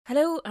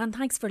Hello and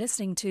thanks for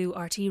listening to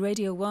RT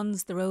Radio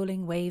 1's The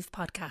Rolling Wave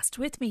podcast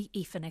with me,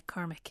 Aoife Ní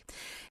Bhriain.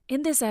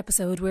 In this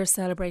episode we're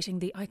celebrating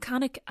the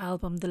iconic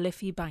album The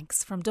Liffey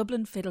Banks from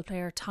Dublin fiddle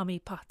player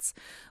Tommie Potts,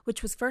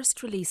 which was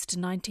first released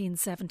in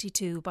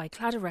 1972 by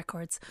Claddagh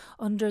Records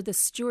under the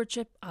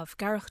stewardship of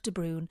Garech de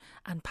Brún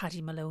and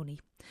Paddy Moloney.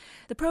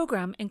 The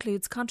programme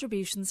includes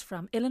contributions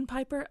from uilleann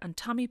piper and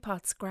Tommie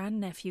Potts'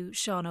 grandnephew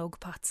Seán Óg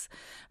Potts,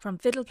 from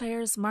fiddle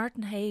players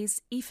Martin Hayes,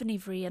 Aoife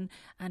Ní Bhriain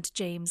and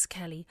James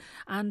Kelly,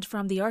 and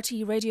from the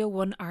RT Radio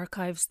 1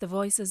 archives the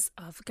voices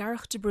of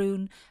Garech de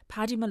Brún,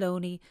 Paddy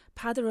Moloney,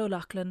 Peadar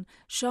O'Loughlin,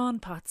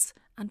 Seán Potts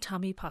and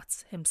Tommie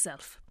Potts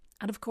himself.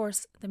 And of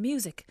course the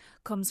music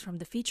comes from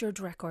the featured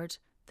record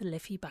The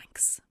Liffey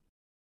Banks.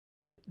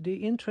 The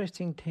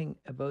interesting thing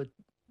about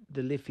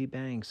the Liffey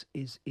Banks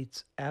is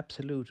its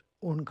absolute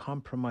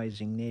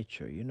uncompromising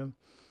nature,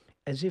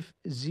 as if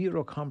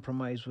zero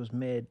compromise was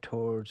made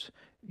towards,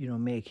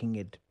 making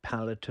it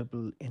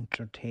palatable,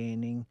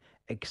 entertaining,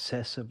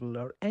 accessible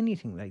or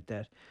anything like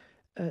that.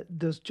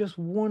 There's just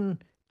one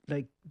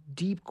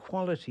deep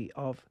quality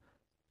of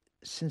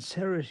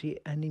sincerity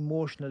and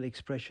emotional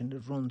expression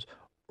that runs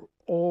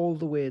all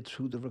the way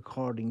through the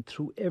recording,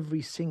 through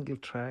every single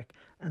track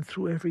and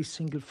through every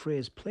single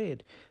phrase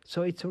played.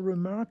 So it's a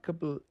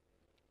remarkable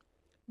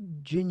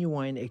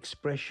genuine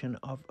expression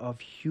of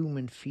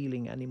human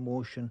feeling and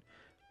emotion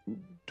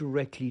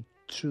directly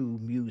through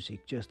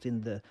music, just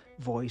in the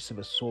voice of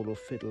a solo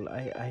fiddle.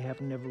 I have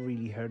never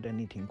really heard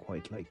anything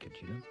quite like it,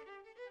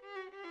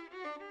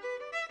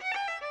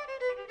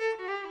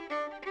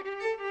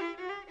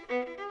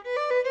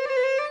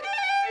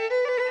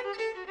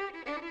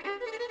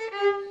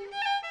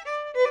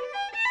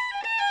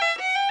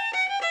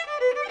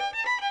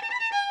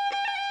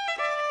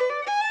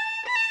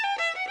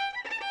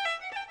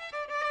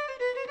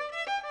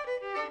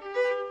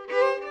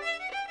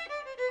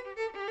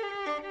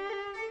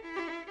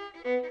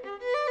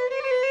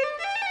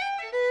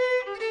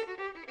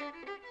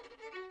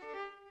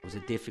 It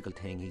was a difficult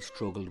thing. He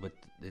struggled with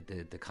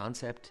the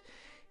concept.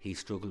 He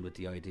struggled with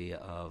the idea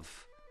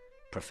of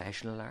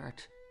professional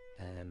art.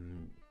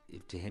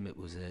 To him it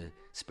was a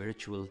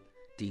spiritual,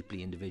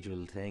 deeply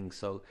individual thing.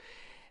 So,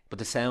 but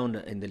the sound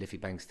in the Liffey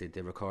Banks,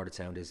 the recorded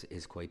sound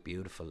is quite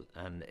beautiful,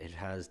 and it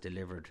has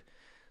delivered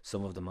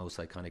some of the most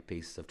iconic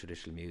pieces of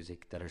traditional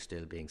music that are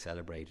still being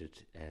celebrated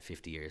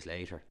 50 years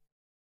later.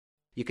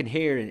 You can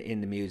hear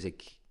in the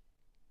music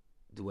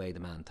the way the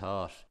man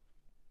thought.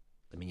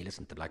 I mean, you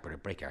listen to Blackbird,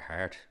 it'd break your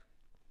heart.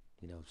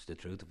 It's the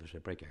truth of it,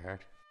 it'd break your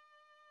heart.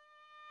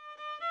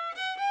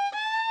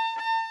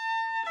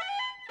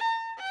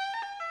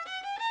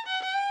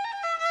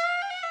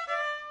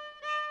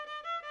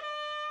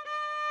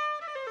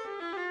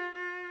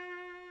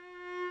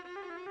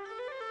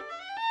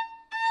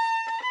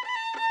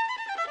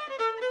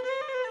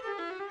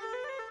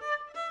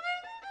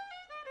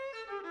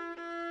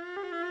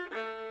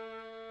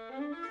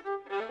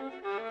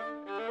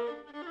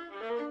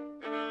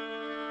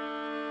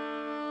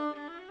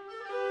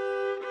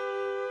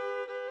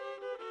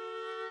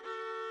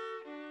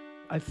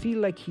 I feel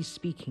like he's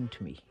speaking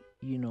to me,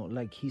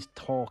 like he's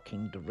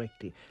talking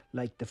directly,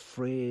 like the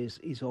phrase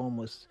is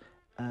almost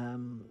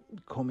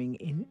coming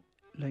in,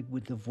 like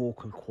with the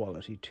vocal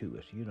quality to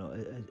it,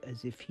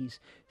 as if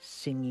he's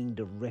singing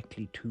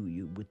directly to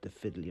you with the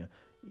fiddle.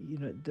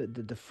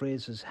 The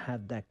phrases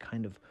have that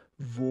kind of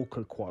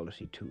vocal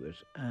quality to it,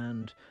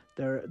 and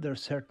they're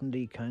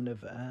certainly kind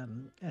of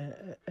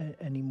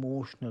an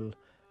emotional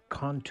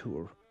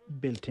contour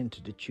built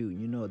into the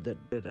tune,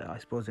 that I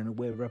suppose in a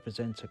way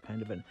represents a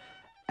kind of an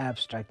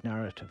abstract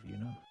narrative,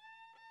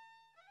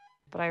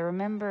 But I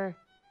remember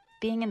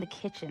being in the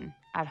kitchen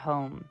at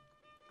home,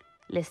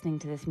 listening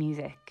to this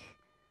music,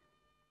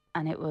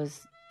 and it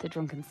was The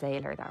Drunken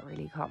Sailor that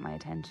really caught my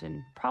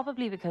attention,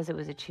 probably because it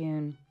was a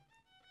tune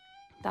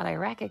that I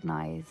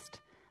recognised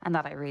and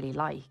that I really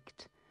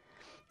liked.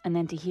 And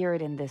then to hear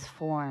it in this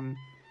form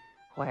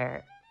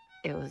where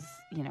it was,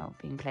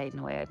 being played in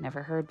a way I'd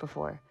never heard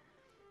before.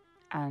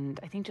 And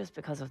I think just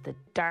because of the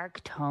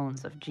dark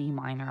tones of G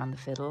minor on the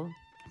fiddle,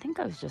 I think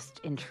I was just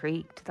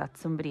intrigued that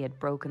somebody had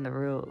broken the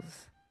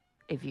rules,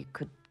 if you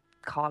could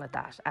call it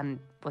that, and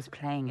was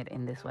playing it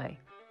in this way.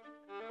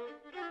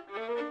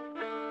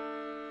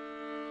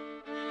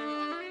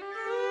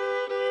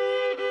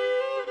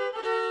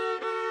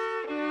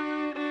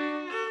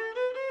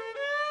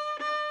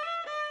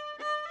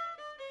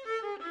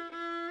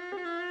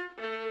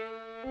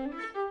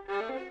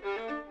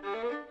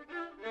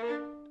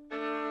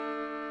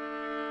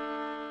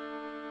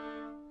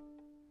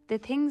 The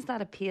things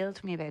that appeal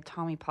to me about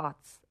Tommie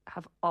Potts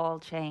have all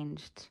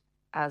changed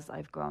as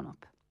I've grown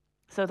up.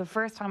 So the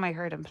first time I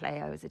heard him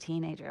play, I was a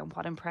teenager, and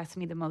what impressed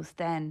me the most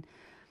then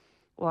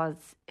was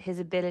his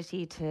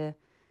ability to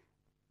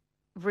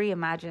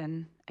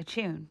reimagine a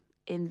tune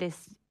in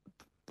this,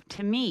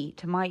 to me,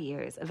 to my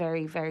ears, a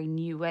very, very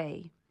new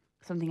way,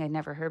 something I'd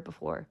never heard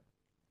before.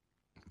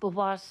 But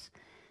what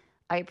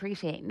I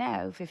appreciate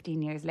now,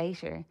 15 years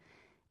later,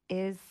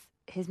 is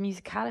his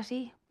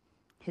musicality,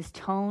 his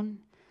tone,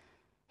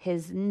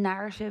 his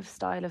narrative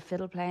style of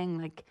fiddle playing.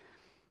 Like,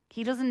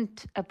 he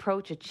doesn't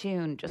approach a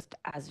tune just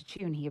as a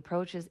tune. He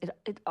approaches it.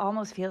 It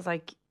almost feels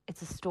like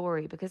it's a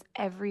story, because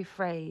every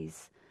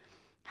phrase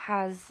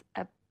has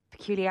a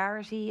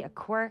peculiarity, a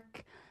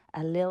quirk,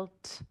 a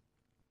lilt,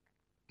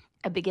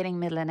 a beginning,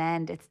 middle, and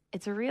end.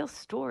 It's a real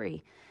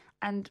story.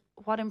 And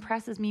what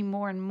impresses me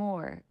more and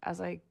more as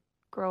I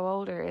grow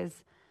older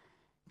is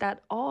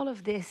that all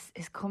of this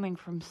is coming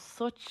from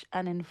such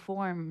an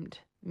informed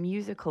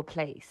musical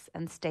place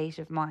and state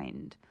of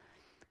mind,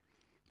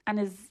 and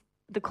is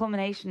the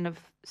culmination of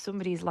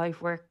somebody's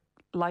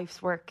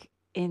life's work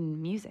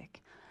in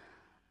music.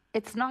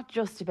 It's not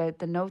just about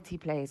the notes he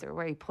plays or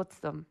where he puts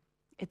them.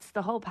 It's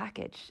the whole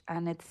package,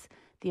 and it's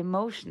the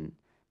emotion,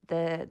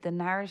 the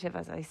narrative,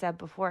 as I said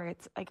before.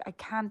 It's like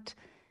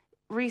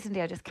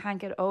recently I just can't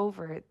get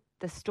over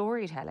the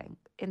storytelling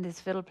in this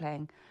fiddle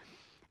playing.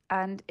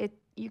 And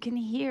you can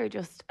hear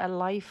just a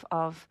life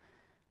of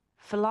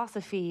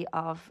philosophy,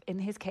 of, in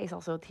his case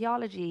also,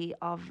 theology,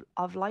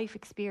 of life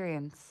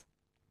experience,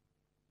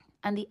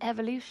 and the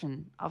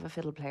evolution of a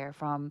fiddle player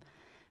from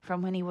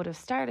when he would have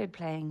started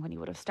playing, when he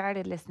would have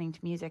started listening to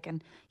music,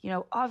 and, you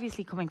know,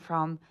 obviously coming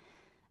from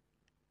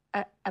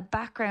a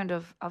background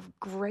of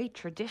great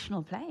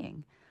traditional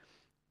playing,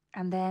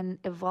 and then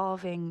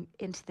evolving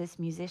into this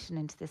musician,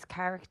 into this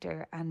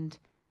character, and,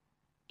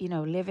 you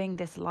know, living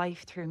this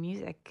life through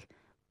music,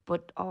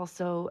 but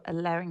also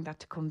allowing that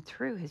to come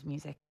through his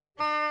music.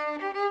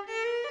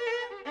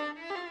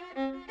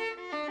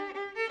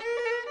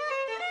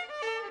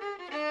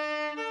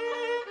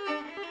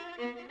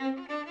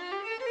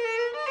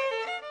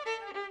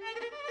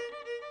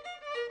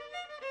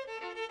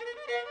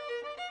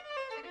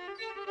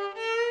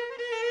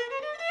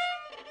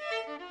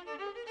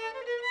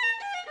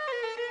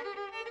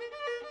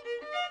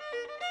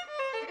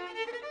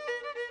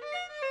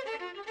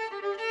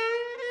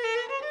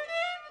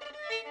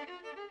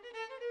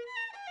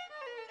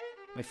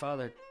 My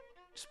father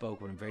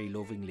spoke with him very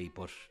lovingly,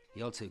 but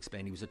he also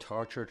explained he was a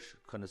tortured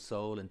kind of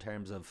soul in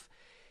terms of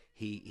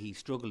he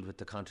struggled with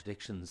the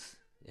contradictions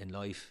in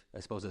life, I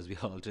suppose, as we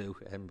all do,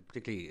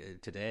 particularly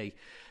today.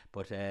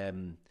 But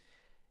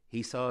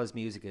he saw his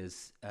music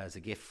as a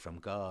gift from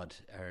God,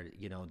 or,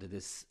 you know,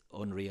 this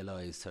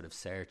unrealised sort of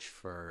search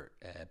for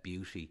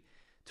beauty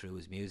through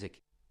his music.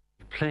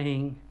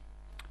 Playing,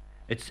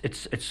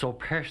 it's so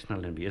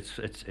personal in me.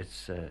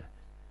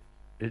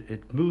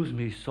 It moves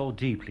me so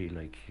deeply,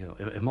 like, you know,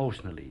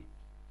 emotionally.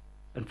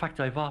 In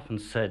fact, I've often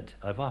said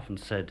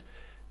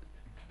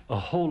a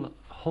whole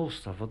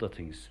host of other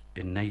things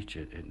in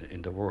nature,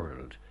 in the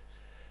world,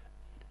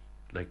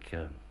 like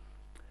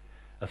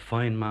a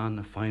fine man,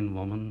 a fine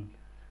woman,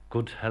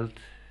 good health,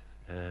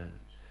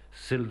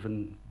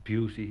 sylvan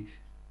beauty.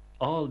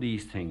 All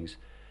these things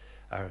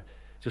are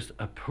just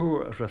a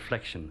poor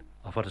reflection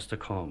of what is to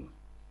come.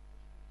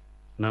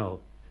 Now,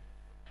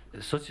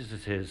 such as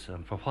it is,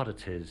 and for what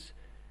it is,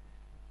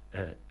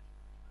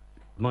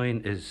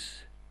 mine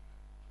is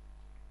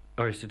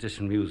Irish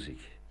traditional music,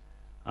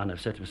 and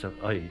I've said to myself,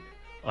 I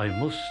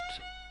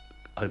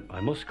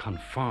must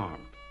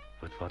conform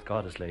with what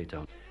God has laid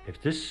down.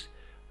 If this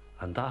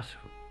and that,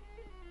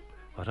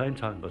 what I'm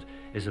talking about,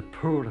 is a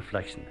poor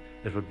reflection,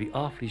 it would be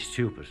awfully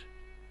stupid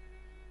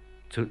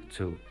to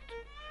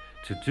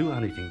do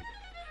anything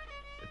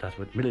that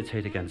would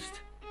militate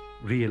against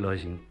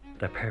realising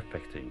the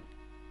perfect thing.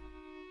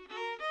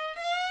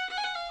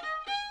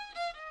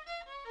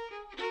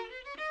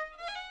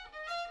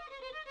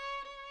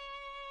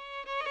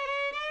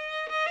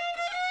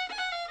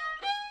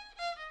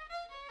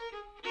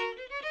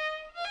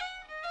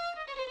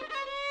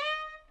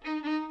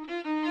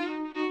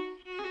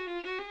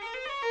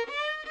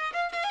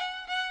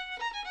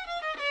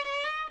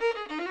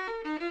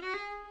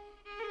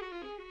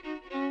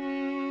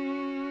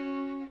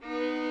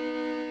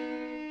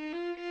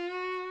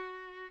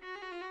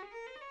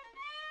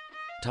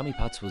 Tommie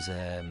Potts was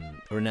a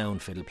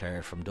renowned fiddle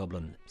player from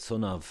Dublin,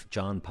 son of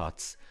John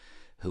Potts,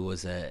 who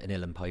was an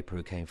uilleann piper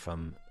who came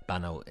from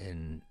Bannow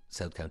in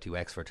South County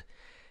Wexford.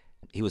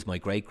 He was my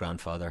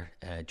great-grandfather,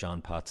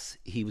 John Potts.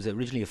 He was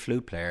originally a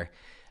flute player,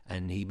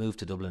 and he moved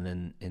to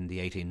Dublin in the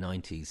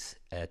 1890s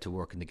to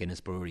work in the Guinness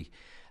Brewery,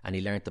 and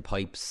he learnt the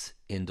pipes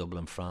in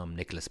Dublin from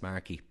Nicholas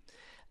Markey.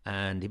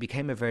 And he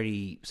became a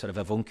very sort of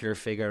avuncular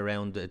figure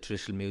around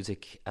traditional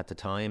music at the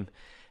time.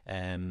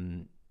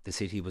 The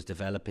city was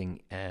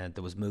developing, and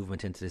there was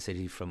movement into the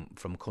city from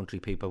country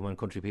people. When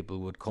country people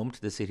would come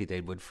to the city, they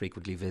would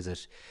frequently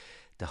visit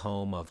the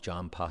home of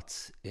John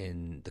Potts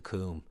in the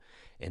Coombe,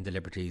 in the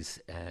Liberties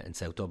in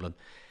South Dublin.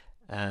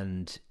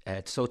 And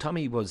so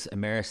Tommie was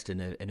immersed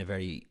in a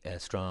very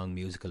strong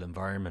musical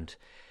environment,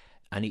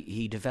 and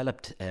he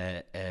developed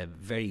a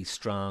very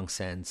strong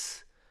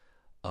sense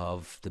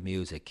of the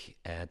music,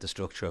 the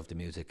structure of the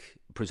music,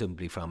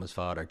 presumably from his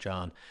father,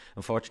 John.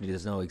 Unfortunately,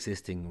 there's no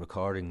existing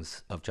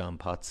recordings of John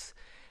Potts,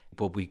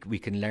 but we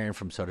can learn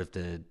from sort of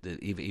the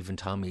even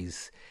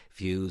Tommie's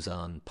views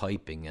on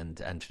piping and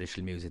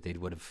traditional music. He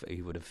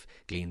would have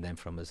gleaned them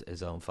from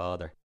his own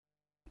father.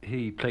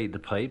 He played the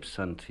pipes,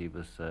 and he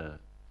was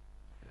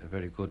a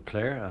very good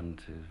player and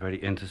very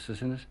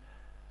interested in it.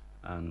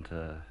 And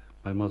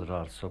my mother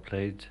also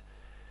played,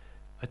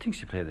 I think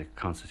she played the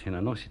concertina. I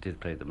know she did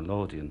play the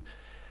melodeon.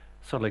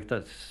 So like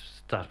that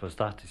was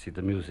that. You see,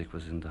 the music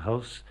was in the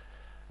house.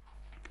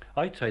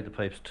 I tried the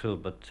pipes too,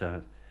 but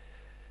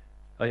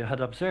I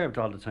had observed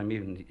all the time,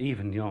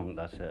 even young,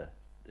 that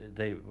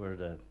they were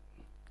the,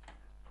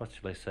 what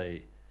shall I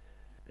say,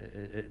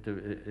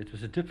 it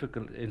was a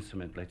difficult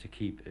instrument, like, to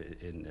keep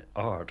in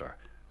order.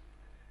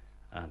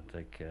 And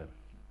like,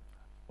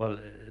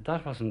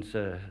 that wasn't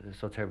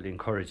so terribly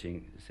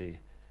encouraging, you see.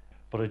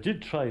 But I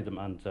did try them,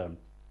 and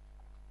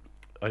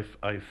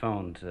I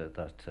found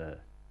that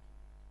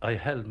I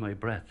held my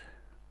breath,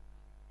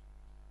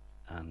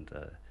 and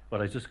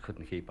I just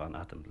couldn't keep on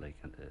at them, like,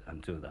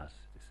 and do that,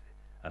 you see.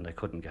 And I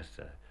couldn't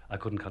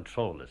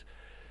control it.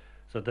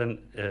 So then,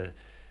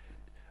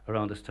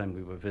 around this time,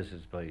 we were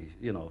visited by,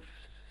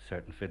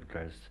 certain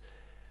fiddlers.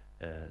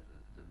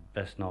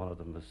 Best known of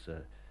them was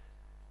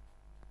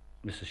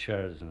Mrs.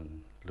 Shears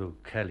and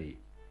Luke Kelly,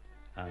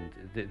 and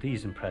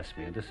these impressed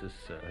me, and this is,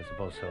 I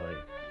suppose, how I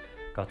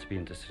got to be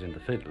interested in the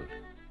fiddle.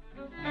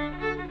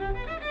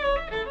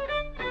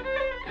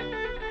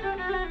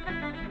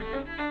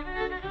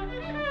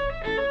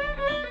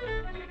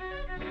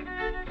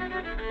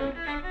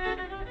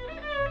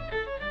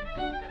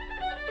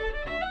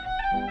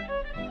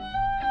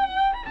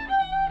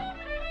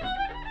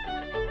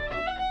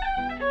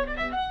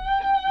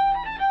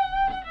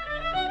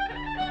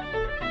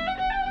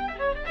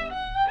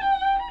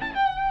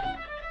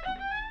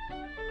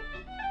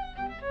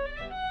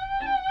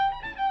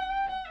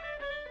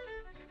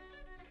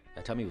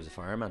 Tommie was a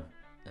fireman,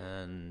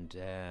 and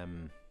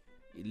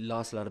he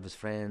lost a lot of his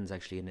friends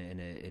actually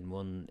in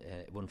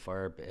one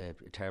fire,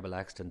 a terrible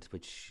accident,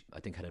 which I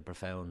think had a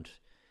profound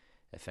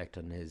effect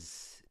on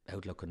his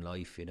outlook on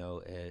life.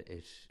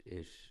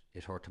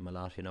 It hurt him a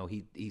lot.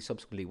 He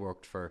subsequently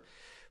worked for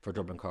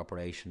Dublin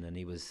Corporation, and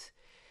he was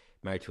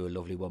married to a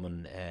lovely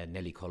woman,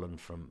 Nellie Cullen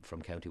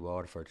from County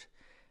Waterford.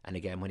 And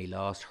again, when he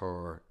lost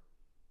her,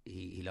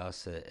 he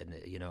lost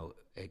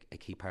a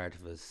key part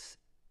of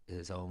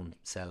his own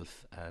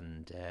self,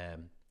 and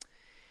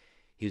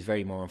he was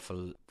very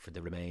mournful for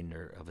the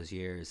remainder of his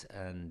years.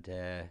 And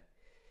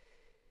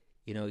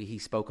he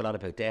spoke a lot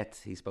about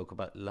death. He spoke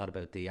a lot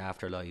about the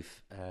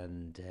afterlife,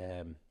 and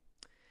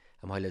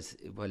while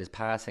his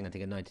passing, I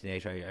think in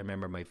 1980, I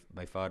remember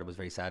my father was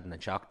very saddened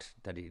and shocked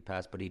that he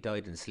passed, but he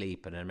died in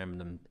sleep. And I remember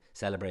them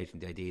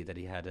celebrating the idea that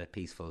he had a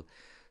peaceful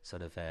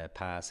sort of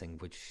passing,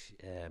 which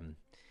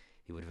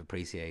he would have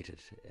appreciated,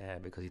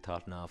 because he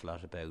thought an awful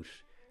lot about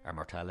our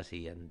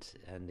mortality and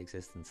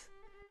existence.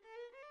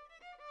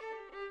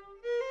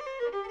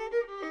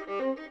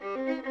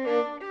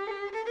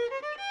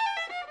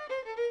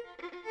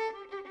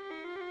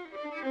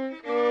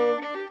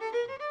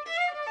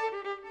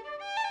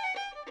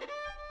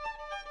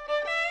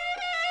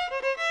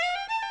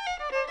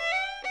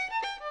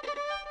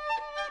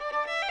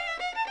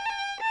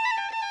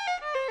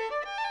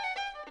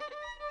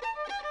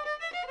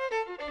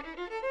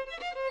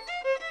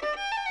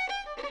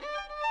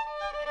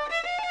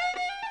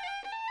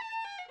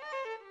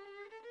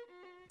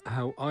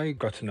 How I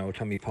got to know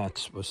Tommie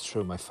Potts was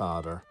through my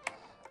father,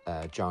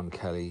 John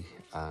Kelly,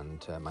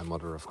 and my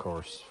mother, of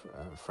course,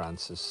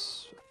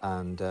 Frances.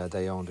 And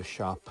they owned a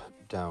shop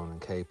down in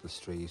Capel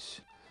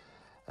Street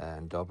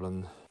in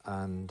Dublin.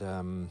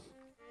 And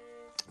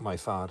my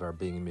father,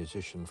 being a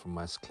musician from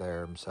West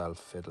Clare himself,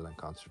 fiddle and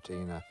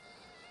concertina,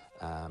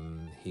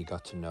 he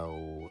got to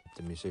know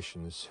the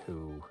musicians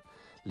who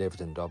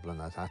lived in Dublin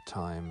at that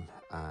time,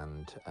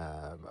 and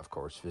of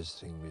course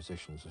visiting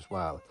musicians as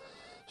well.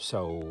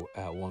 So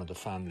one of the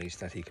families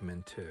that he came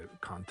into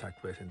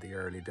contact with in the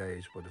early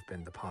days would have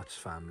been the Potts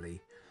family.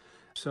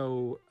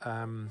 So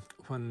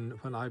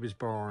when I was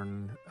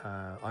born,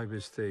 I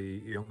was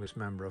the youngest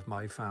member of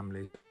my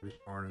family. I was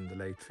born in the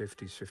late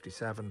 50s,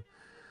 57.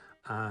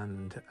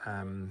 And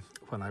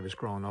when I was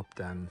growing up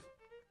then,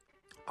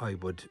 I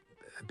would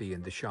be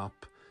in the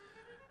shop,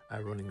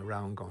 running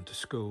around, going to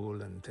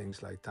school and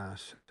things like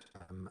that.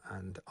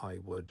 And I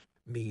would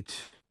meet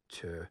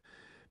to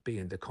be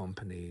in the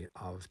company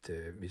of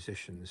the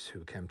musicians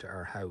who came to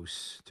our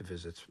house to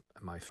visit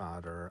my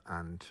father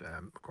and,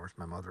 of course,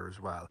 my mother as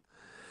well.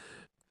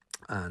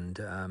 And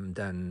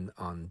then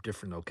on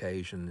different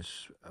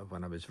occasions,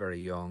 when I was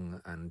very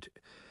young and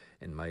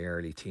in my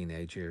early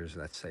teenage years,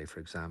 let's say, for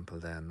example,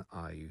 then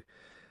I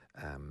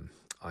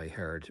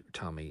heard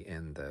Tommie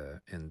in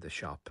the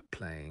shop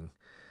playing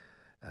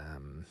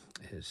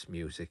his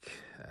music.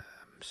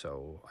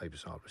 So I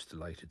was always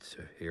delighted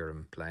to hear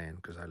him playing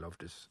because I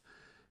loved his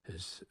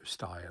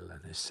style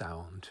and his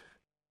sound.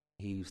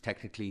 He was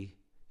technically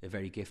a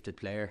very gifted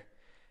player.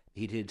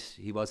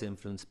 He was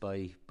influenced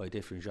by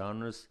different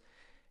genres,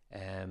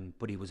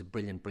 but he was a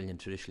brilliant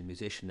traditional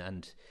musician.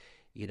 And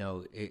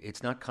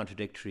it's not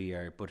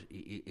contradictory, but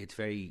it's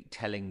very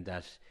telling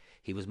that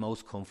he was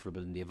most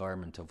comfortable in the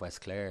environment of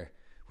West Clare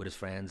with his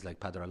friends like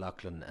Peadar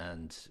O'Loughlin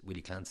and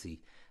Willie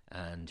Clancy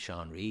and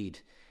Sean Reid.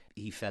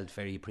 he felt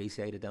very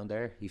appreciated down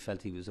there. He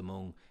felt he was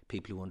among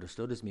people who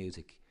understood his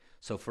music.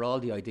 So for all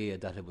the idea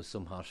that it was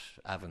somewhat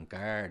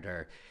avant-garde,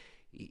 or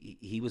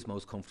he was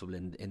most comfortable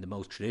in the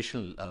most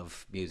traditional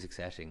of music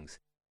settings.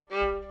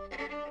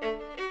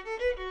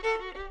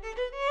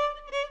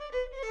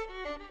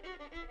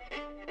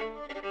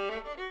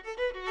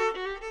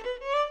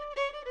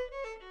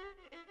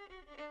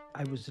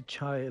 I was a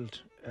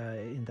child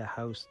in the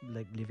house,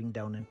 like living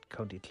down in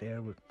County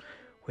Clare,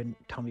 when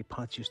Tommie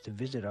Potts used to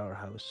visit our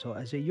house. So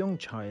as a young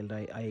child,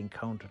 I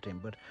encountered him,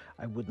 but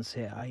I wouldn't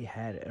say I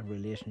had a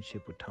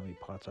relationship with Tommie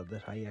Potts, or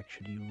that I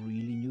actually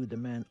really knew the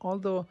man.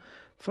 Although,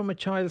 from a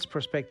child's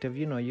perspective,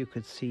 you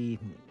could see,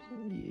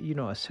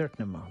 a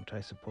certain amount,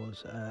 I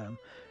suppose.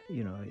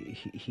 He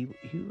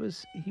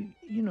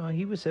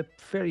was a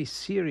very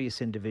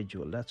serious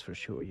individual, that's for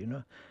sure.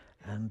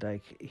 And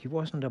he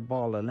wasn't a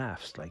ball of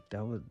laughs. I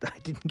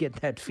didn't get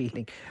that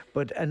feeling,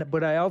 but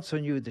I also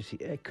knew that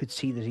I could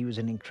see that he was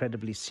an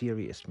incredibly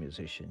serious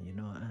musician,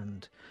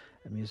 and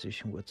a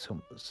musician with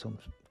some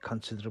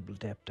considerable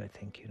depth, I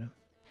think.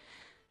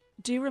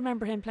 Do you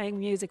remember him playing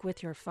music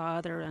with your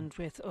father and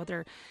with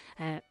other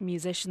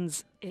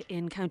musicians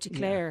in County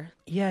Clare?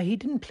 Yeah, he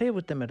didn't play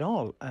with them at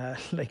all.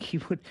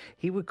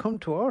 He would come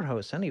to our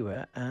house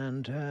anyway,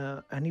 and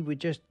he would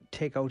just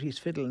take out his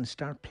fiddle and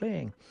start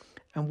playing.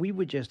 And we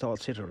would just all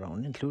sit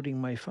around, including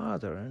my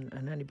father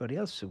and anybody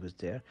else who was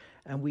there,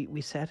 and we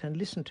sat and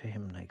listened to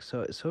him.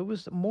 So it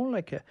was more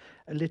like a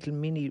little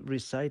mini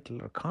recital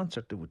or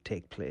concert that would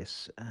take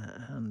place,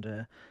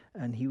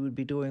 and he would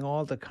be doing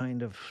all the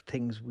kind of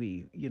things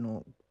we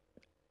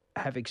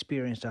have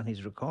experienced on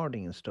his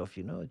recording and stuff.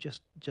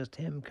 Just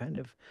him kind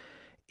of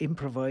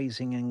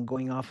improvising and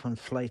going off on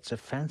flights of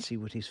fancy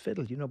with his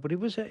fiddle. But it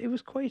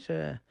was quite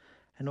an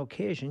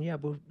occasion, yeah.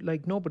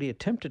 But nobody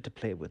attempted to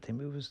play with him.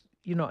 It was.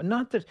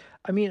 Not that,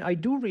 I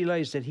do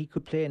realise that he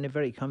could play in a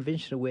very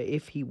conventional way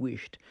if he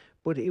wished,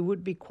 but it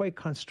would be quite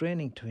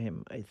constraining to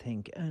him, I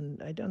think.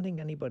 And I don't think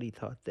anybody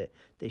thought that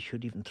they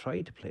should even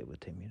try to play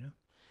with him,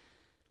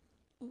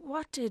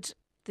 What did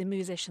the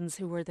musicians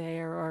who were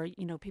there, or,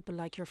 people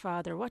like your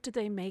father, what did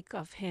they make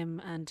of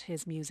him and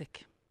his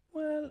music?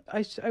 Well,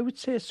 I would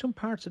say some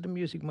parts of the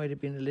music might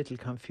have been a little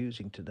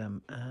confusing to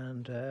them,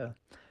 and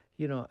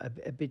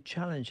a bit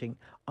challenging.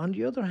 On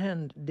the other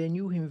hand, they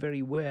knew him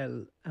very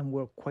well and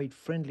were quite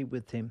friendly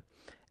with him,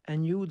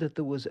 and knew that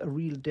there was a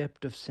real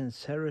depth of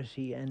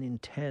sincerity and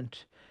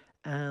intent,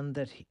 and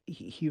that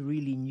he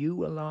really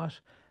knew a lot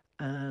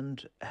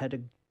and had a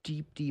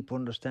deep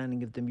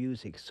understanding of the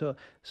music. So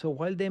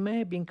while they may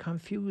have been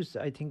confused,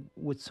 I think,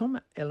 with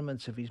some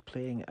elements of his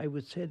playing, I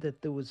would say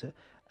that there was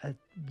a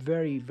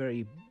very,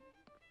 very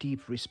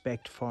deep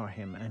respect for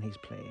him and his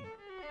playing.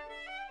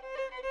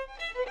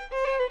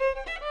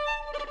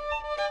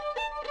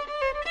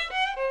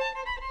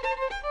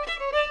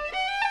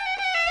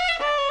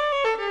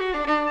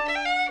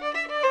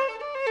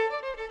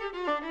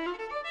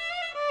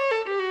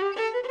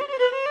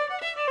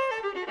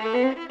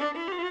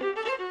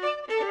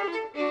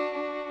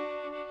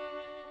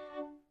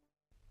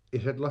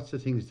 It had lots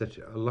of things that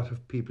a lot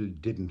of people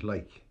didn't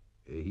like.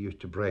 He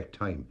used to break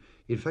time.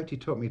 In fact, he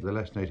taught me the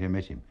last night I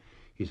met him.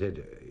 He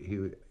said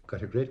he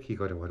got a great kick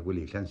out of what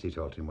Willie Clancy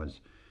taught him once.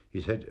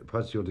 He said,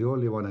 "Potts, you're the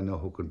only one I know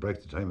who can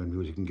break the time in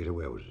music and get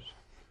away with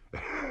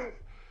it."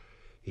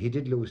 He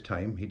did lose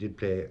time. He did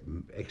play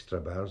extra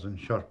bars and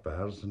short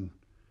bars, and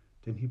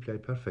then he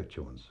played perfect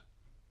tunes.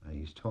 And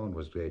his tone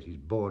was great. His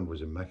bone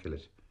was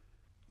immaculate.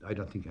 I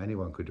don't think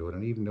anyone could do it.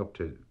 And even up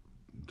to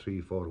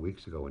 3-4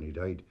 weeks ago when he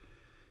died,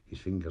 his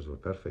fingers were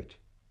perfect.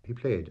 He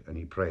played and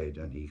he prayed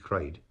and he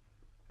cried.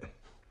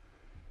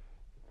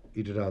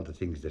 He did all the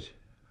things that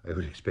I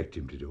would expect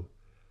him to do.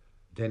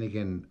 Then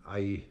again,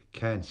 I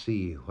can't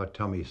see what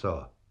Tommie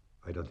saw.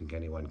 I don't think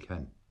anyone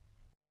can.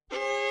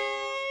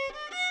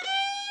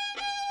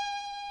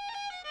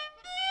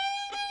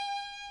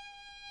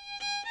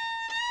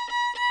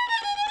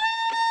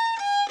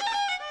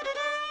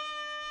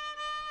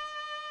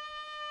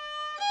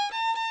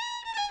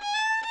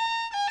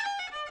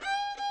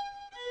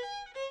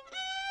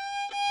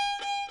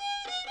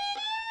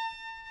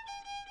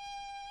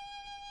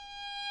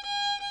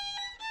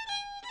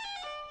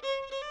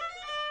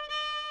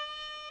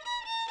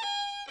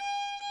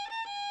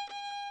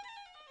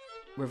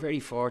 We're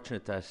very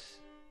fortunate that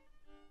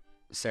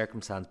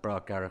circumstance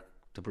brought Garech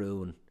de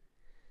Brún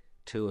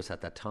to us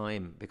at that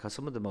time, because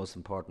some of the most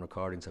important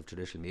recordings of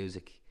traditional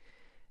music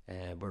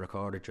were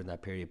recorded during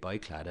that period by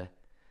Claddagh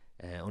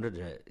under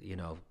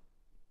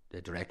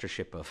the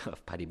directorship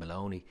of Paddy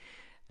Moloney.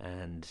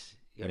 And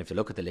if you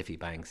look at the Liffey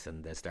Banks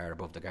and the Star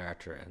Above the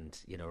Garter and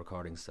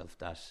recordings of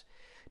that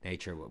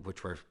nature,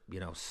 which were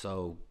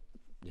so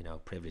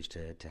privileged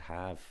to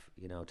have,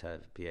 to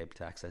be able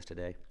to access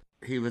today.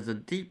 He was a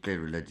deeply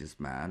religious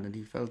man, and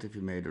he felt if he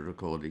made a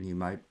recording he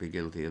might be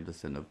guilty of the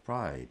sin of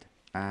pride.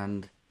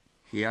 And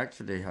he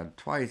actually had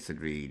twice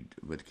agreed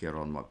with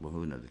Seán Óg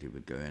Potts that he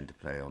would go in to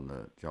play on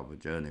the job of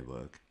journey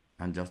work,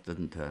 and just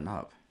didn't turn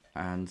up.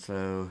 And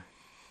so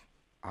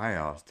I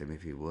asked him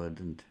if he would,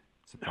 and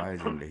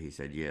surprisingly, he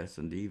said yes,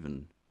 and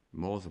even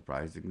more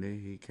surprisingly,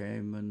 he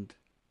came and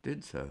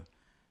did so.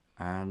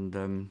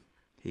 And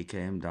he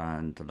came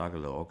down to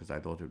Claddagh because I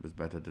thought it was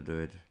better to do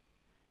it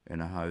in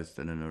a house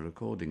than in a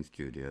recording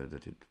studio,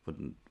 that it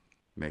wouldn't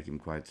make him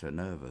quite so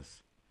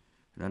nervous.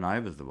 And then I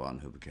was the one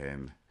who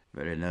became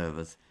very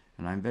nervous,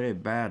 and I'm very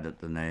bad at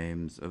the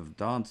names of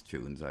dance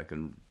tunes. I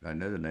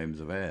know the names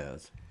of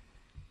airs,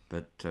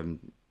 but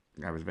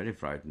I was very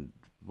frightened,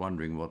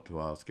 wondering what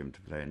to ask him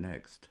to play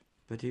next.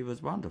 But he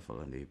was wonderful,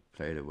 and he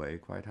played away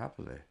quite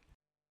happily.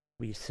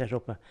 We set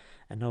up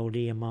an old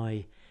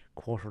EMI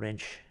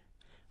quarter-inch,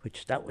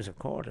 which that was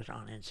recorded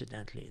on,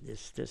 incidentally.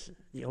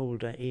 The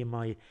old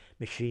EMI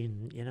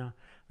machine,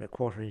 a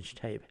quarter-inch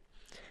tape,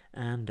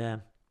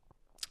 and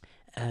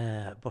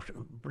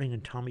but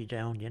bringing Tommie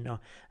down,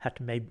 had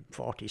to make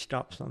 40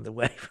 stops on the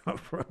way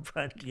for a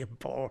friendly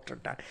import.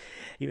 And that.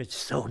 He was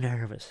so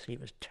nervous. He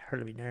was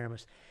terribly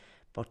nervous.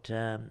 But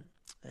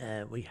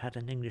we had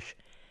an English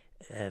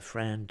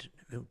friend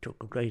who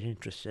took a great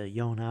interest,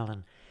 Seán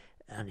Allen,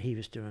 and he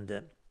was doing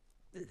the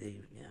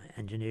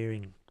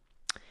engineering.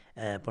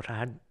 But I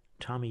had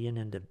Tommie in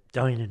the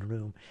dining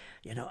room,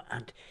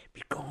 and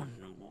be going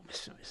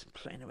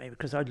playing away,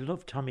 because I'd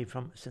loved Tommie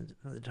since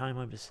the time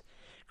I was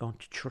going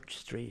to Church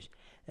Street,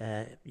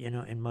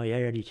 in my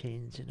early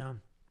teens,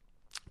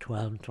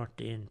 12 and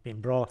 13,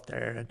 being brought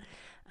there,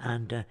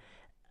 and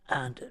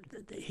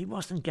he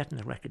wasn't getting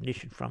the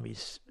recognition from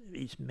his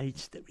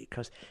mates,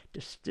 because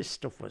this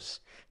stuff was,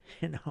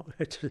 it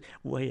was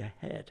way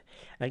ahead.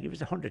 Like, it was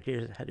 100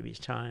 years ahead of his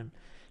time,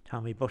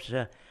 Tommie. But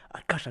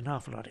I got an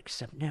awful lot,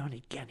 except now and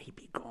again he'd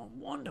be going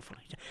wonderful.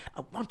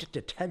 I wanted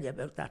to tell you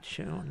about that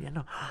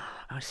tune,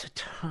 I said,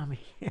 Tommie,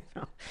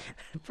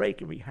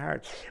 breaking me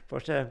heart.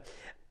 But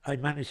I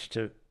managed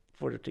to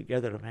put it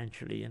together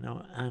eventually,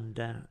 and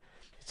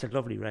it's a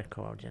lovely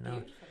record,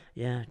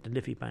 Yeah, the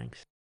Liffey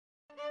Banks.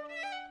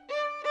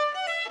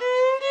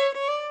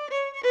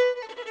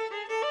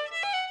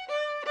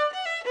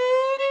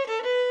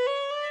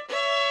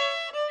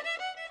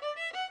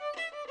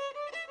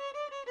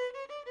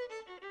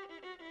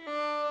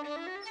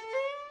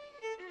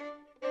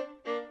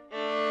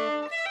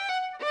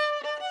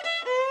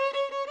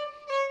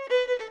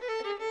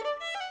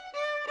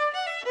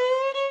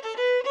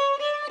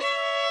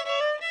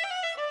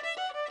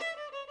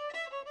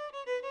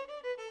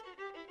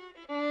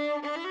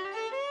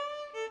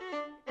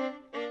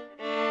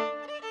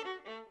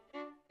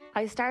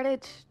 I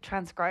started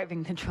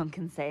transcribing The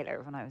Drunken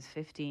Sailor when I was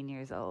 15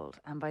 years old,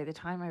 and by the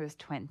time I was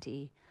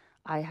 20,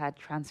 I had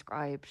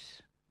transcribed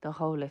the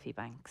whole Liffey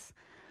Banks.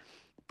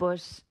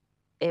 But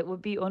it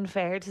would be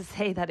unfair to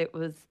say that it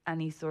was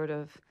any sort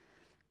of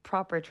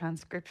proper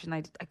transcription.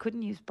 I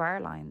couldn't use bar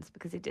lines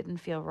because it didn't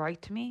feel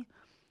right to me.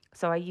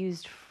 So I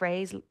used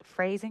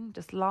phrasing,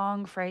 just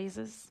long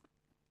phrases.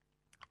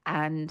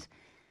 And,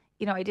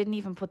 I didn't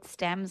even put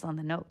stems on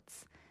the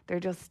notes. They're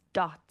just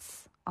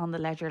dots on the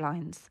ledger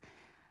lines.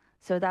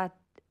 So that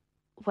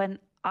when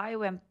I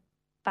went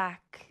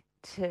back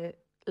to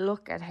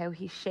look at how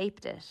he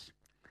shaped it,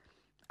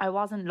 I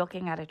wasn't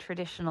looking at a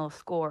traditional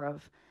score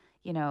of,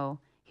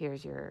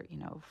 here's your,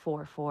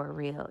 4/4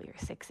 reel, your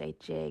 6/8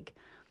 jig.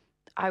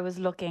 I was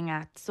looking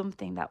at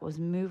something that was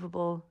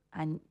movable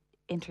and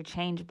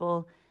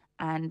interchangeable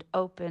and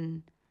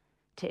open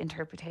to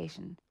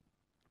interpretation.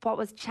 What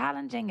was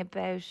challenging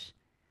about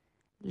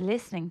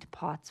listening to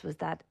Potts was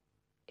that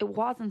it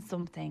wasn't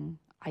something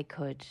I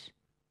could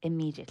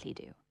immediately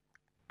do.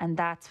 And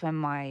that's when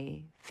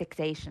my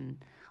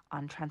fixation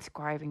on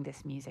transcribing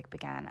this music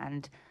began.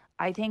 And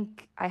I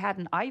think I had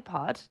an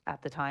iPod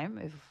at the time,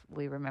 if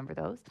we remember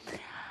those.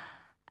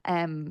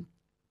 And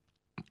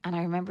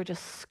I remember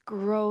just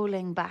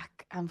scrolling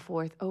back and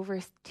forth over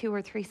 2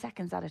 or 3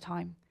 seconds at a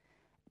time,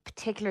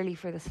 particularly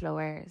for the slow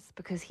airs,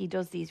 because he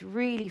does these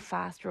really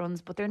fast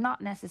runs, but they're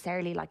not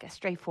necessarily like a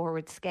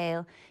straightforward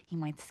scale. He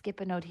might skip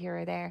a note here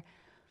or there.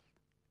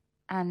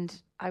 And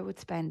I would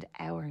spend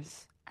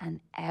hours and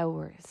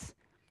hours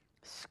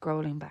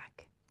scrolling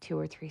back 2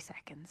 or 3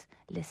 seconds,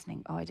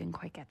 listening. Oh, I didn't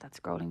quite get that.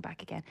 Scrolling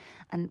back again.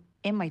 And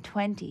in my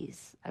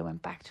 20s, I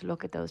went back to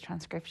look at those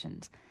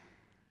transcriptions,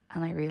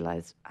 and I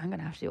realised I'm going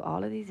to have to do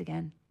all of these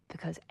again,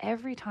 because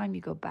every time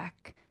you go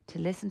back to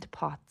listen to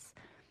Potts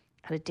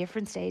at a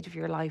different stage of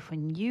your life,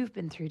 when you've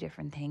been through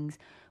different things,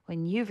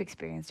 when you've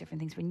experienced different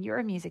things, when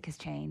your music has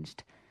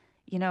changed,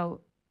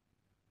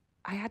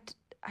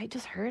 I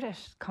just heard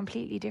it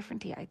completely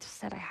differently. I just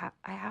said,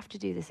 I have to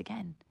do this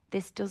again.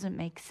 This doesn't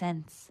make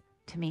sense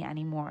to me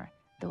anymore,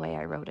 the way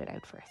I wrote it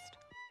out first.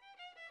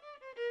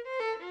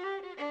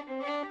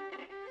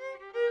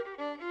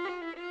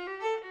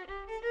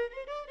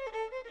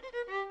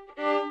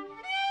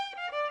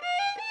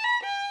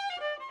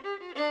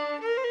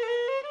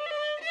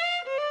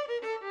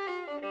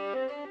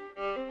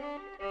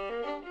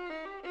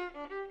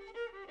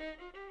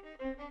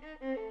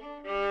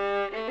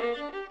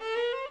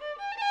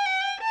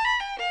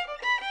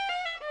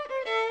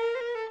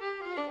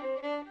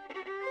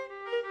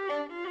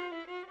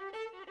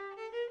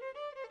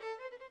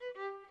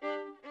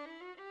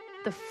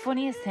 The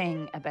funniest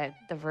thing about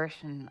the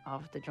version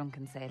of The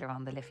Drunken Sailor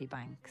on the Liffey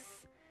Banks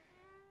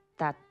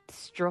that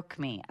struck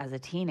me as a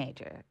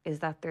teenager is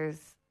that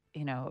there's,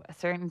 you know, a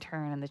certain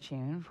turn in the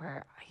tune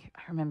where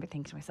I remember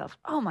thinking to myself,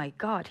 oh my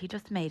God, he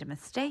just made a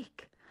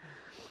mistake.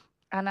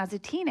 And as a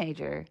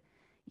teenager,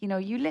 you know,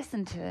 you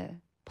listen to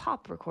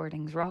pop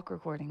recordings, rock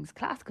recordings,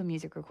 classical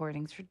music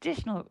recordings,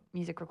 traditional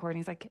music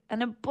recordings, like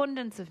an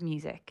abundance of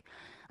music.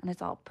 And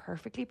it's all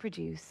perfectly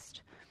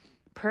produced,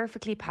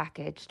 perfectly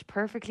packaged,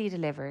 perfectly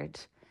delivered.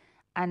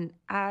 And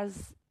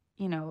as,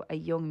 you know, a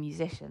young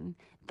musician,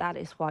 that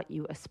is what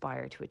you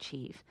aspire to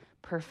achieve,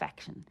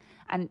 perfection.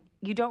 And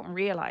you don't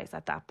realize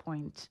at that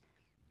point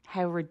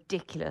how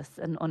ridiculous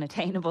and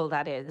unattainable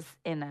that is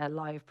in a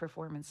live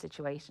performance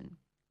situation.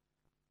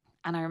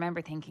 And I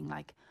remember thinking,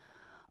 like,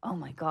 oh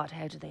my God,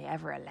 how did they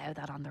ever allow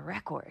that on the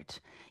record?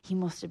 He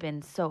must have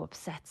been so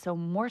upset, so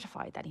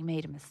mortified that he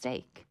made a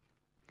mistake.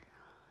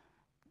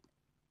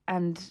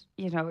 And,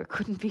 you know, it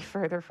couldn't be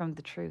further from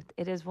the truth.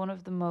 It is one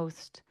of the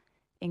most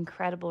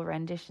incredible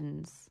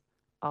renditions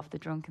of The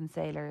Drunken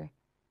Sailor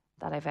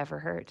that I've ever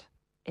heard.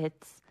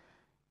 It's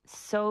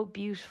so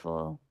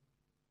beautiful,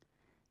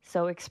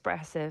 so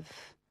expressive.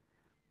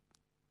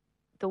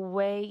 The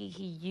way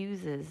he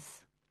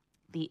uses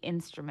the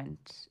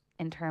instrument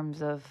in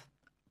terms of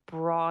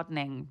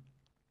broadening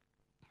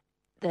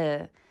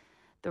the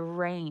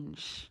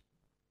range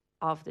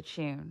of the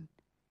tune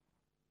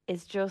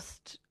is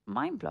just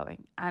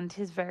mind-blowing. And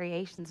his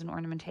variations and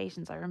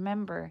ornamentations, I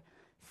remember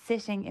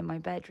sitting in my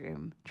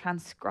bedroom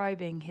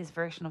transcribing his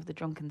version of The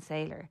Drunken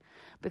Sailor,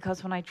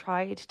 because when I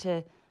tried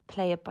to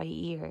play it by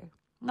ear,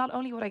 not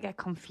only would I get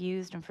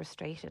confused and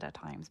frustrated at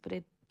times, but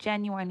it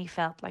genuinely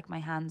felt like my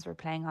hands were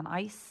playing on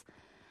ice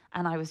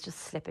and I was just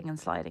slipping and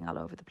sliding all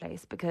over the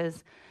place,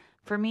 because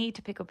for me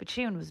to pick up a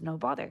tune was no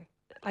bother.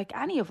 Like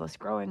any of us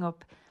growing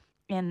up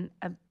in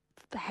a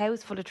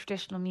house full of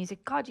traditional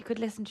music, God, you could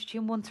listen to a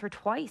tune once or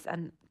twice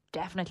and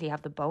definitely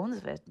have the bones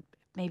of it,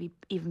 maybe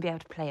even be able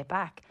to play it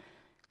back.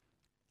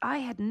 I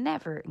had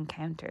never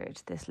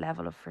encountered this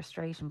level of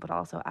frustration, but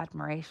also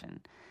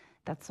admiration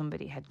that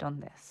somebody had done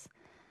this.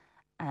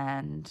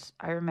 And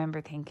I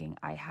remember thinking,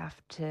 I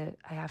have to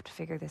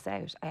figure this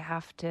out. I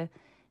have to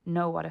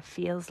know what it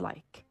feels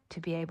like to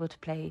be able to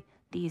play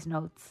these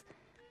notes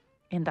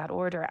in that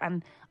order.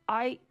 And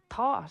I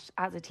thought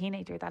as a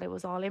teenager that it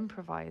was all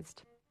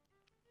improvised.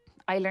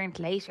 I learned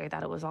later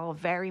that it was all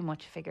very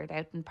much figured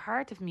out. And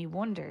part of me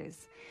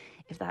wonders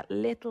if that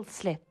little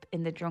slip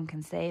in The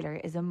Drunken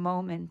Sailor is a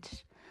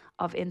moment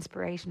of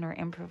inspiration or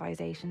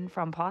improvisation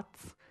from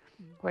Potts,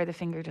 where the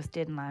finger just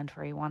didn't land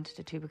where he wanted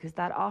it to, because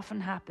that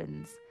often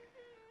happens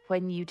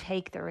when you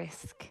take the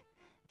risk.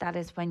 That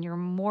is when you're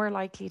more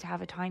likely to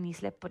have a tiny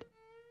slip, but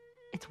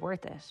it's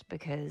worth it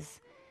because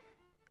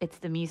it's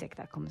the music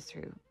that comes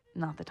through,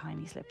 not the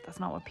tiny slip. That's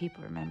not what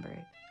people remember.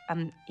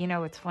 And, you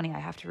know, it's funny, I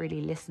have to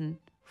really listen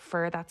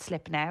for that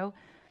slip now.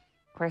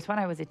 Whereas when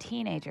I was a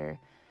teenager,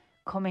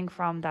 coming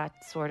from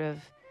that sort of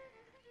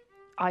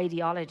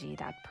ideology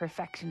that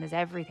perfection is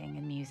everything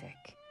in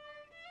music,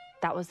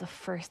 that was the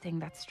first thing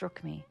that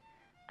struck me.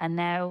 And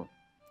now,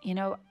 you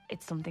know,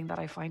 it's something that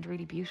I find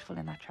really beautiful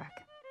in that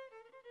track.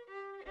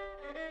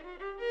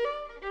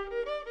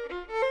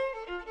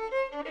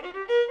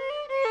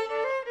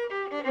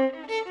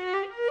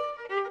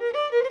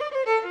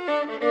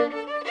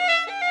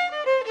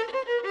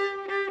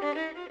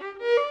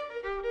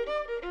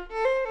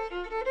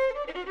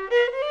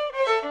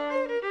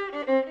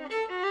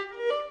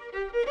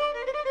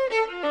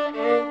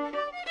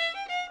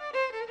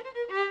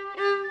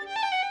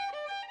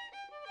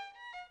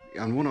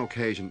 On one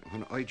occasion,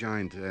 when I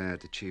joined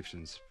the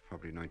Chieftains,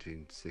 probably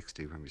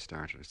 1960 when we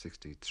started, or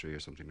 63 or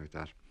something like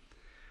that,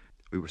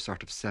 we were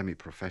sort of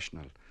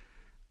semi-professional.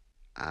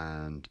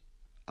 And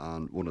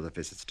on one of the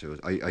visits to it,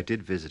 I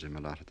did visit him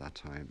a lot at that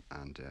time,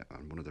 and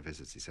on one of the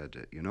visits he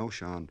said, you know,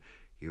 Seán,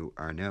 you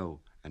are now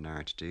an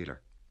art dealer.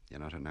 You're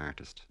not an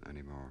artist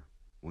anymore.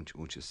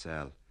 Won't you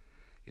sell?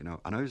 You know,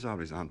 and I was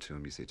always on to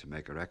him, you see, to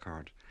make a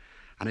record.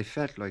 And I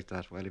felt like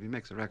that, well, if he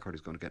makes a record,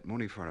 he's going to get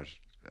money for it,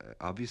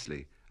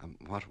 obviously. And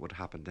what would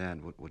happen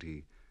then?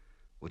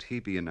 Would he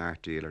be an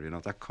art dealer? You know,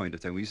 that kind of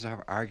thing. We used to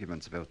have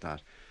arguments about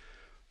that.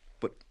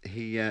 But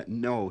he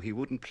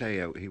wouldn't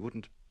play out. He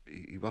wasn't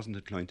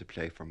inclined to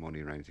play for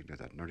money or anything like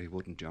that. Nor he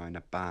wouldn't join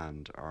a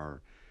band,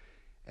 or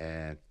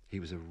he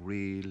was a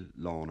real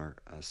loner,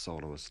 a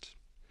soloist,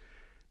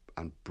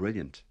 and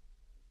brilliant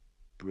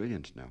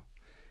now.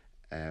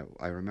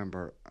 I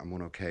remember on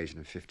one occasion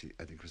in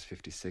I think it was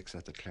 56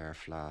 at the Clare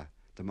Fleadh,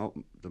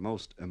 the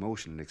most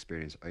emotional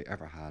experience I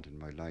ever had in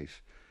my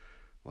life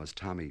was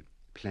Tommie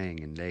playing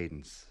in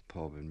Leyden's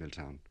pub in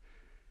Milltown.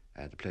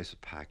 The place was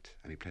packed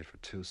and he played for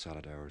 2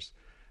 solid hours,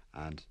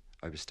 and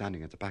I was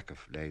standing at the back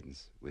of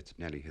Leyden's with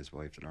Nellie, his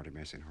wife, the Lord have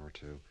mercy on her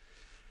too,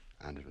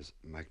 and it was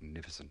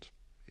magnificent.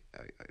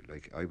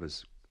 I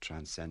was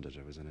transcended.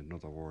 I was in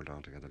another world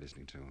altogether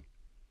listening to him.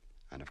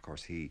 And of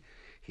course he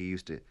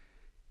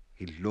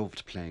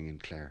loved playing in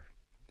Clare.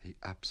 He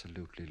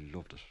absolutely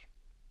loved it.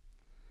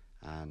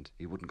 and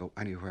he wouldn't go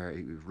anywhere.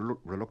 He was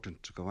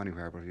reluctant to go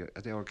anywhere, but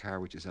at the old car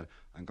which he said,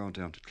 I'm going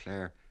down to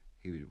Clare,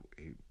 he'd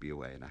be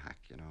away in a hack,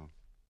 you know.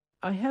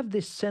 I have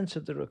this sense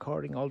of the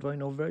recording, although I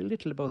know very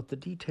little about the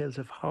details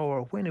of how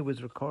or when it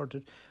was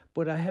recorded,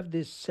 but I have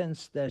this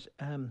sense that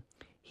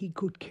he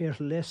could care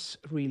less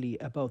really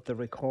about the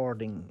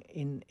recording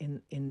in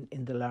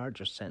the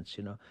larger sense,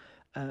 you know,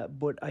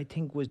 but I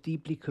think was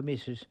deeply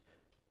committed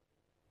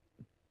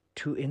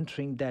to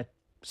entering that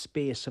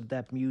space of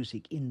that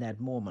music in that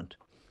moment.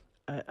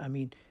 I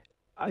mean,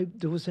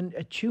 there was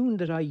a tune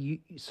that I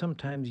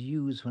sometimes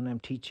use when I'm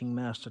teaching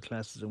master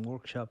classes and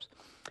workshops,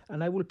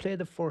 and I will play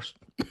the first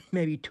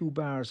maybe 2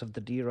 bars of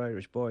the Dear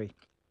Irish Boy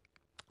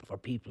for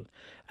people.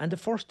 And the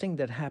first thing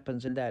that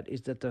happens in that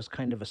is that there's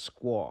kind of a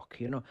squawk,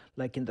 you know,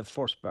 like in the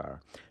first bar.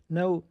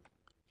 Now,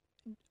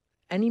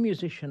 any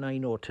musician I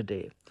know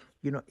today,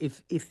 you know,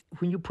 if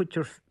when you put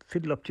your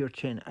fiddle up to your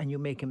chin and you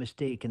make a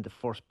mistake in the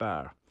first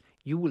bar,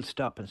 you will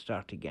stop and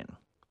start again,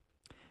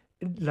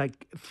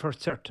 like for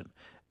certain.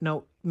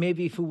 Now,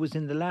 maybe if it was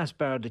in the last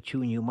bar of the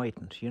tune, you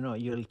mightn't, you know,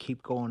 you'll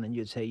keep going and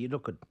you'd say, you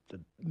look at the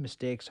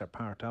mistakes are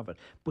part of it.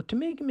 But to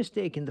make a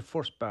mistake in the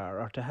first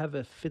bar or to have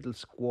a fiddle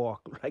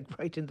squawk, like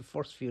right in the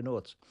first few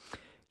notes,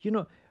 you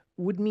know,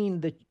 would mean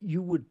that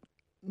you would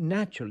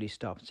naturally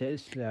stop and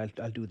say,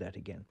 I'll do that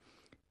again.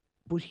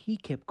 But he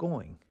kept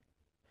going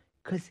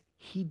because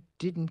he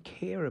didn't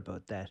care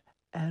about that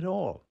at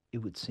all, it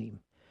would seem.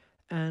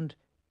 And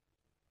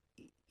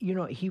you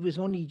know, he was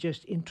only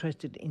just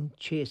interested in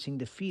chasing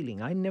the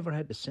feeling. I never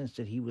had the sense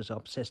that he was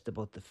obsessed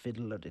about the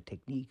fiddle or the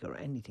technique or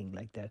anything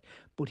like that,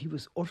 but he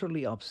was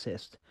utterly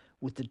obsessed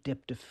with the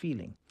depth of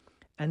feeling.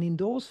 And in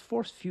those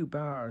first few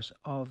bars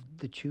of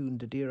the tune,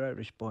 The Dear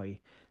Irish Boy,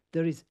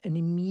 there is an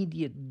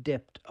immediate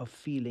depth of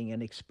feeling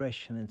and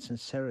expression and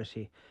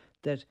sincerity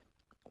that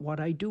what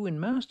I do in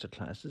master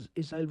classes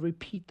is I'll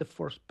repeat the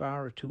first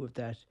bar or 2 of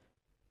that,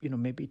 you know,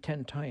 maybe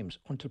 10 times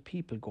until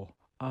people go,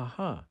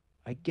 aha,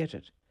 I get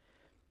it.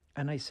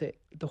 And I say,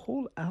 the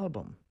whole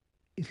album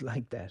is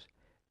like that.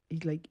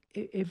 It's like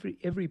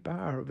every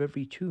bar of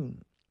every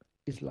tune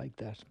is like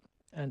that.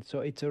 And so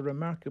it's a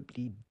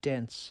remarkably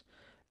dense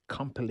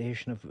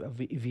compilation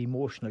of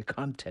emotional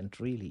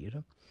content, really, you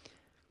know.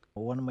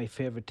 One of my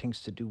favourite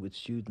things to do with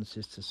students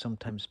is to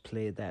sometimes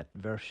play that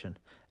version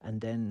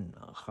and then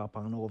hop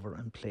on over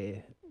and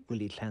play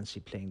Willie Clancy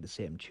playing the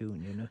same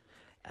tune, you know.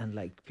 And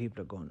like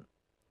people are going,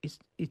 it's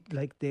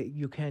like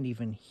you can't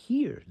even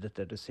hear that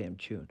they're the same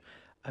tune.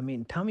 I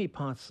mean, Tommie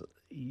Potts,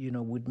 you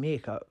know, would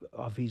make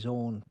of his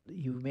own,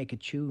 you make a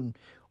tune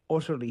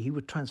utterly, he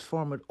would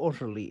transform it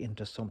utterly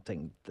into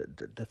something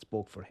that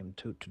spoke for him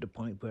to the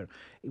point where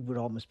it would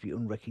almost be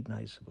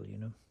unrecognisable, you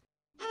know.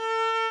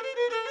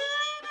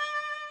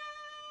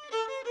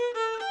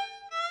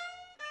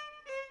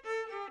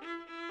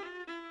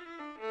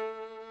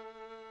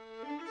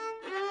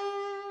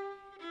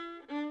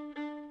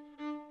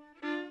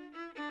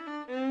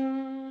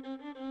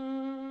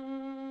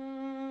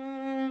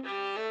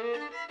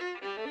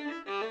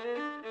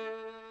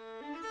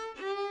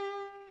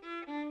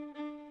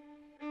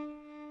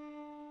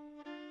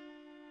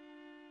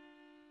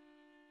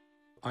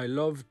 I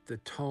loved the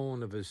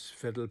tone of his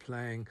fiddle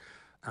playing,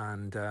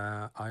 and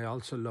I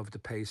also loved the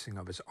pacing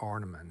of his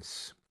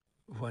ornaments.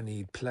 When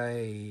he'd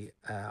play,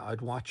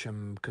 I'd watch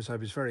him because I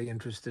was very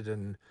interested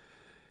in,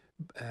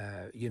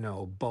 you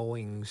know,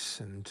 bowings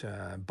and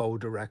bow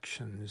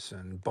directions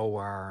and bow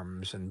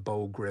arms and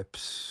bow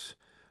grips,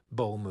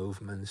 bow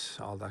movements,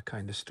 all that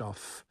kind of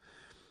stuff.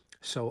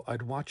 So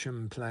I'd watch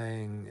him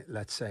playing,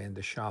 let's say, in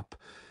the shop.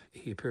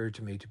 He appeared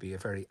to me to be a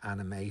very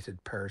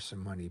animated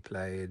person when he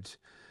played.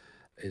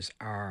 His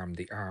arm,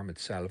 the arm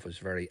itself was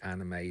very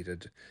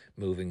animated,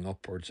 moving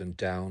upwards and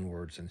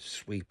downwards and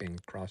sweeping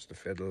across the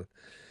fiddle.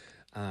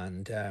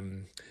 And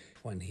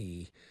when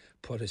he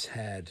put his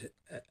head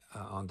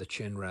on the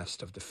chin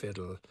rest of the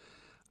fiddle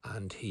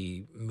and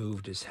he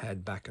moved his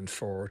head back and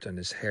forth and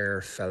his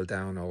hair fell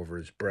down over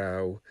his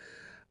brow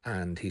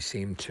and he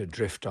seemed to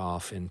drift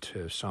off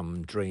into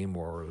some dream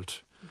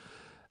world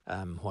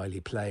while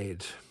he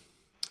played.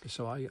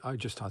 So I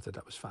just thought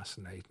that was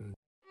fascinating.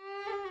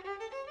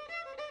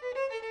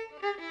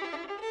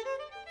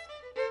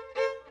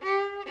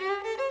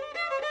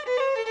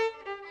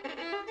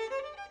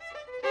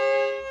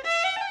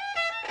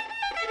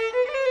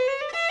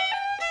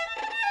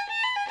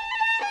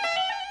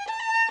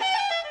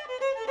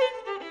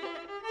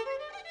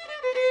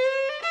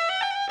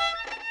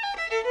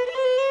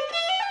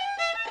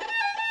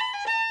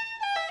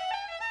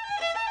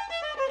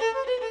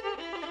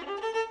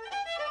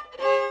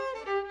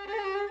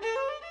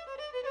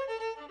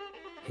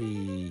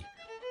 He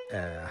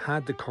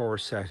had the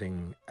chord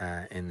setting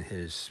in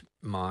his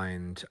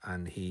mind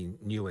and he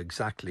knew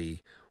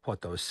exactly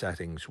what those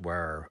settings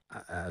were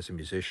as a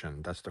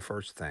musician. That's the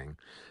first thing.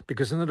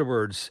 Because in other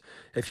words,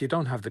 if you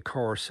don't have the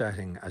chord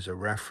setting as a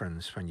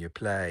reference when you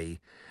play,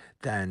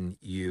 then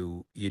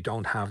you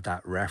don't have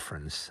that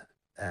reference,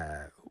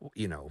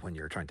 you know, when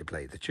you're trying to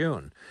play the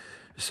tune.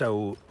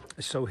 So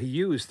he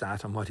used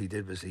that, and what he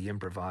did was he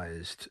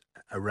improvised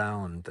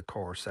around the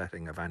core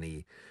setting of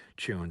any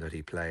tune that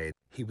he played.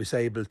 He was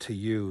able to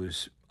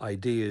use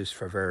ideas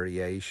for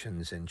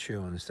variations in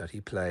tunes that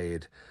he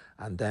played,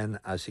 and then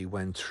as he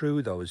went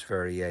through those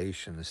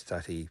variations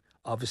that he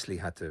obviously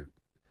had to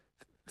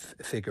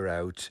figure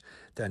out,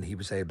 then he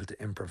was able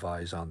to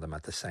improvise on them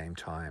at the same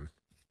time.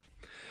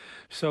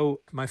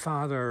 So my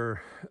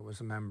father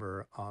was a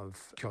member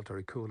of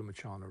Peadar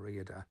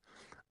O'Loughlin.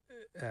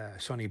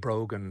 Sonny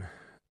Brogan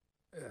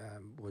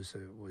was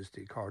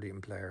the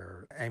accordion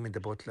player. Eamon the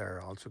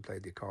Butler also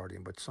played the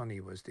accordion, but Sonny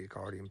was the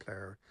accordion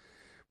player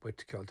with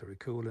Peadar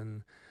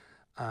O'Loughlin.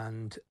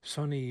 And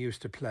Sonny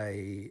used to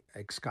play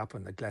Ag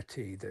Scapan na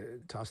Gletti,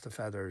 the Toss the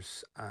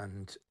Feathers,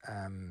 and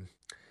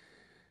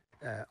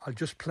I'll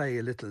just play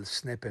a little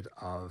snippet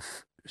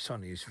of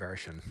Sonny's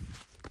version.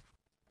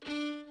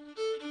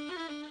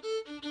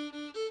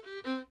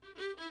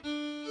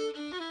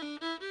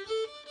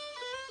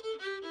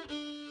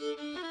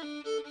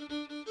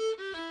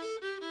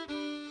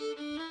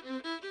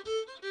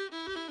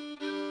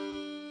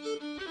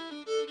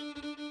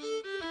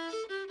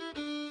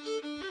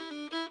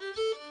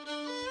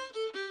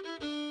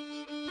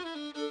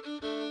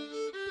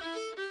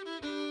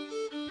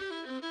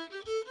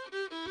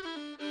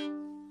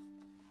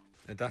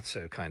 That's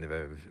a kind of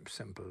a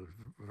simple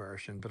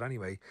version. But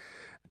anyway,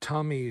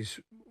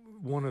 Tommie's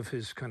one of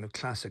his kind of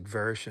classic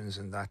versions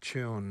in that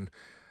tune.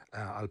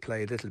 I'll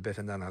play a little bit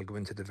and then I'll go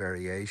into the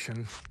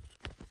variation.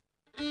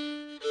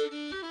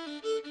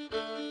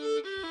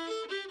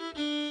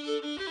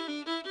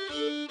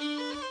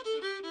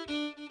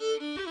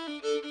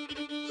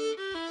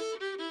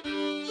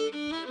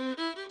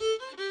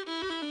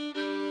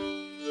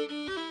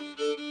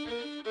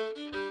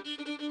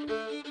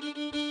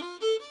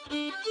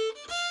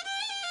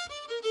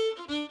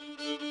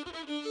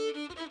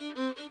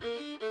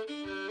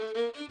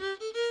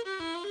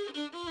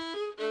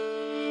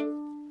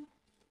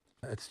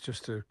 It's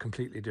just a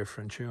completely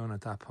different tune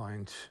at that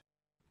point.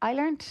 I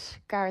learnt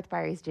Gareth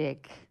Barry's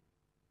jig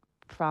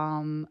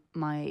from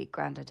my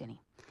granddad Dinny,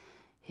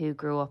 who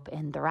grew up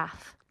in the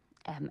Rath,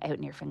 out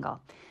near Fingal.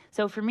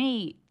 So for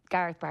me,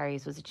 Gareth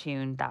Barry's was a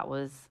tune that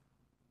was,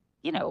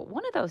 you know,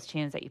 one of those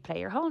tunes that you play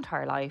your whole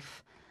entire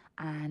life,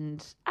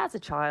 and as a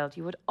child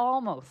you would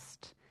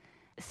almost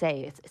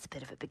say it's a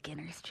bit of a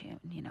beginner's tune,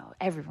 you know,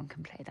 everyone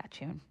can play that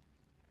tune.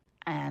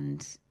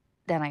 And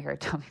then I heard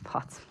Tommie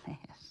Potts play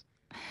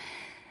it.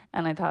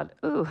 And I thought,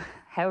 ooh,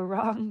 how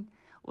wrong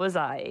was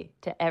I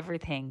to ever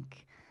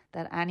think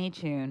that any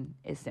tune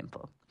is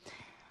simple.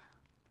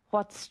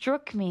 What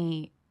struck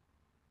me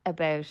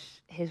about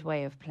his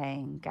way of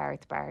playing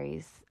Gareth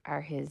Barry's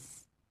are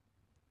his,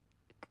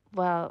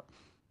 well,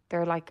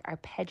 they're like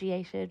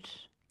arpeggiated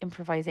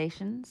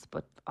improvisations,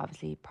 but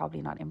obviously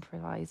probably not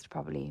improvised,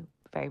 probably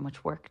very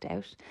much worked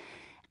out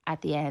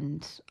at the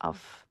end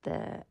of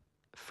the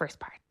first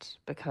part,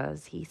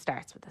 because he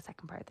starts with the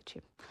second part of the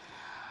tune.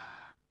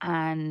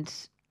 And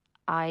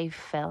I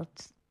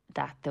felt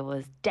that there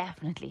was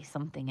definitely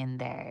something in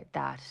there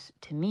that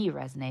to me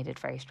resonated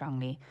very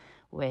strongly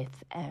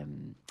with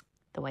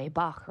the way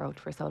Bach wrote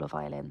for solo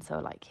violin. So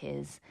like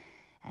his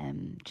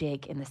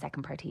jig in the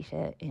second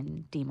partiita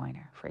in D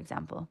minor, for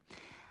example.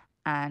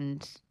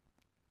 And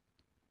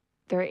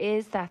there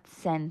is that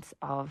sense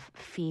of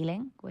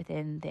feeling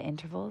within the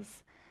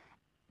intervals,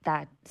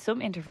 that some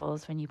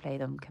intervals when you play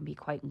them can be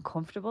quite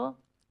uncomfortable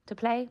to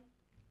play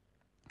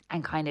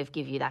and kind of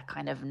give you that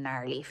kind of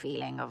gnarly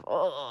feeling of,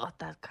 oh,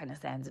 that kind of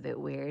sounds a bit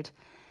weird.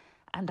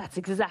 And that's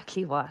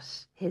exactly what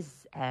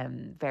his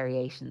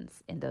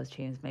variations in those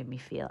tunes made me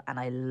feel. And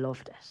I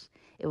loved it.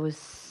 It was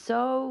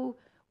so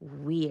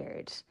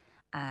weird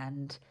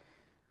and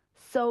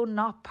so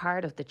not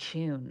part of the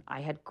tune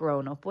I had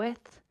grown up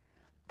with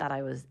that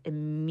I was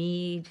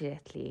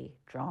immediately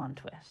drawn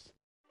to it.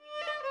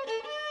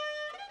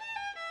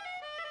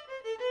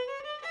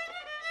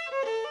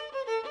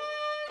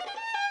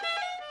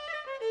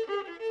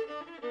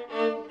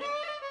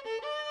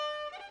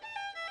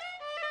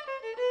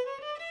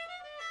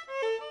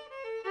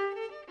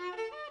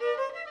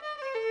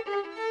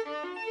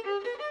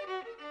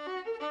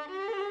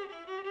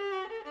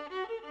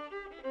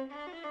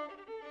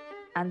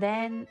 And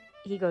then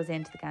he goes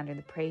into the Gander and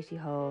the Pratie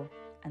Hole,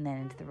 and then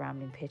into the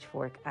Rambling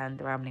Pitchfork. And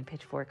the Rambling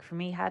Pitchfork for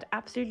me had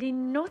absolutely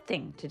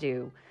nothing to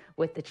do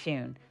with the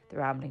tune, the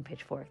Rambling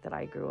Pitchfork, that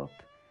I grew up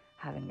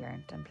having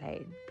learned and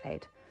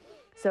played.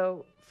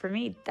 So for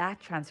me, that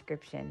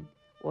transcription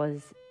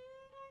was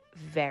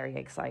very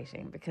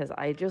exciting, because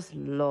I just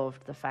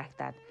loved the fact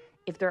that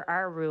if there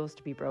are rules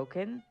to be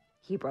broken,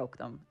 he broke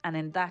them. And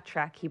in that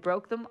track, he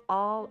broke them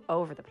all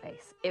over the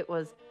place. It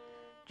was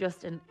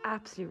just an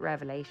absolute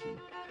revelation.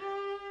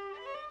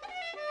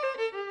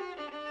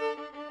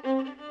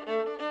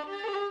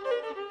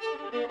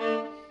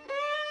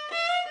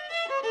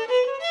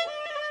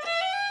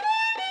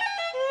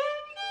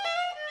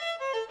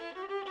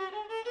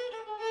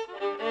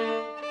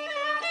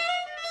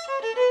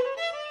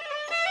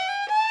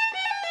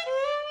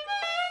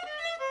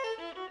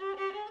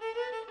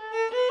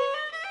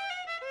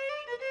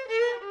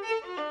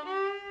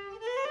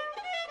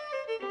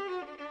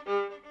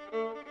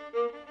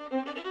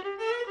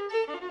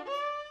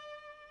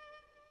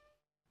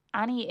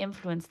 any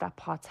influence that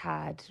Potts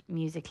had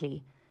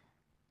musically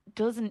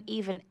doesn't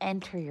even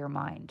enter your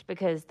mind,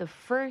 because the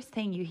first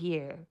thing you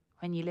hear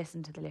when you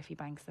listen to the Liffey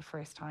Banks the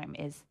first time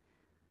is,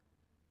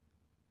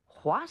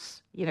 what?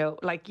 You know,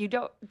 like, you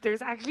don't,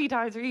 there's actually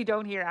times where you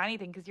don't hear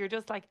anything because you're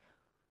just like,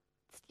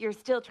 you're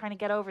still trying to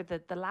get over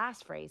the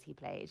last phrase he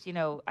played. You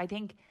know, I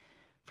think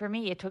for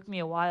me, it took me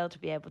a while to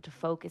be able to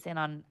focus in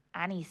on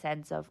any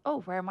sense of,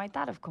 oh, where might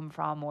that have come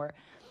from? Or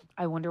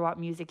I wonder what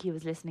music he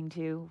was listening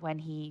to when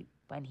he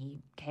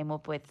came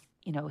up with,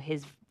 you know,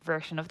 his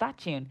version of that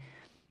tune.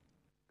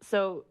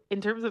 So in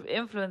terms of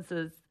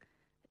influences,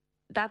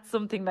 that's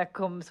something that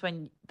comes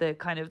when the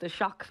kind of the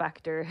shock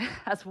factor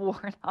has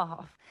worn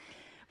off.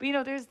 But, you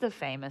know, there's the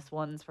famous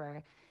ones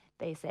where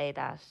they say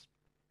that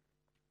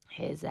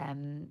his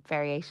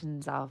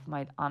variations of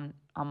on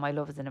My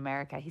Love Is in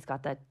America, he's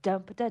got that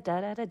dump da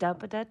da da da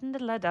dump da da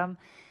da dum,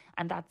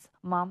 and that's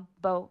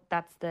mambo.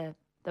 That's the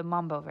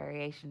mambo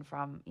variation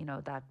from, you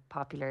know, that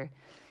popular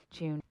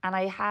tune. And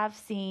I have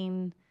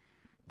seen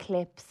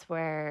clips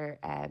where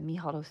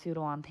Mícheál Ó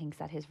Súilleabháin thinks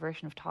that his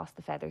version of Toss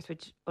the Feathers,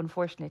 which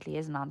unfortunately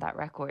isn't on that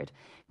record,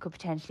 could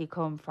potentially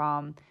come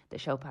from the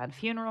Chopin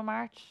Funeral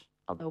March,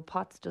 although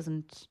Potts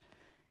doesn't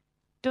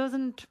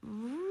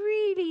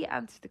really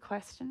answer the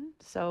question,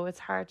 so it's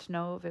hard to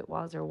know if it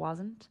was or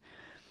wasn't.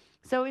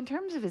 So in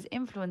terms of his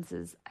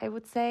influences, I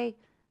would say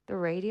the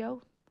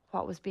radio,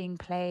 what was being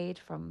played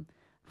from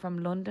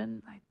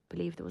London. I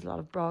believe there was a lot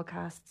of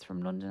broadcasts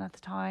from London at the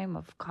time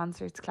of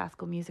concerts,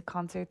 classical music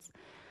concerts,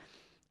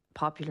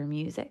 popular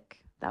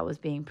music that was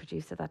being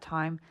produced at that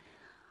time.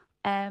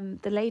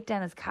 The late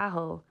Dennis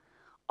Cahill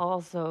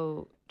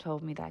also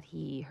told me that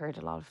he heard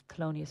a lot of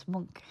Thelonious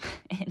Monk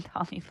in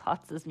Tommie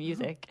Potts'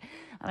 music.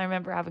 And I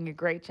remember having a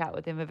great chat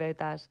with him about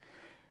that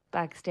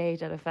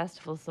backstage at a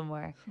festival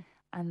somewhere.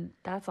 And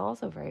that's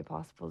also very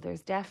possible.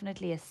 There's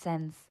definitely a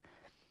sense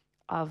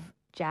of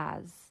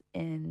jazz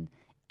in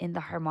the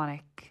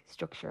harmonic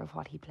structure of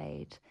what he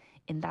played,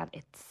 in that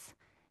it's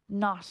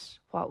not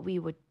what we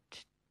would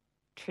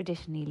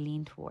traditionally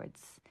lean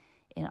towards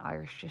in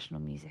Irish traditional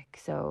music.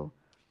 So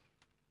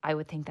I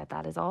would think that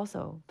that is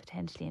also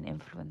potentially an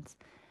influence.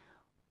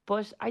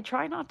 But I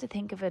try not to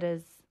think of it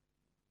as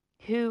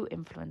who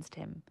influenced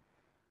him.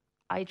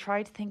 I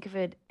try to think of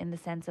it in the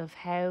sense of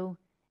how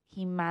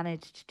he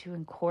managed to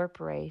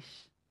incorporate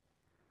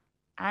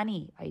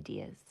any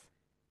ideas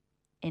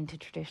into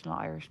traditional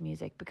Irish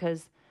music,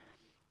 because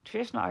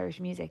traditional Irish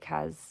music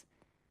has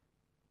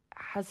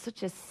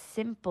such a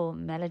simple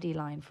melody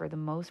line for the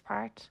most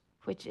part,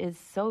 which is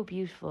so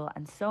beautiful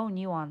and so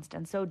nuanced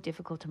and so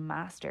difficult to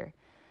master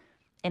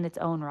in its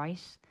own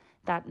right,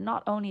 that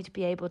not only to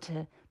be able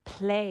to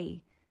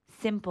play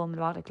simple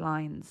melodic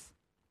lines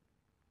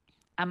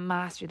and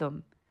master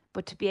them,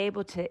 but to be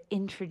able to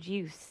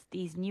introduce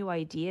these new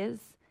ideas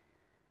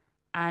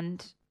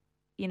and,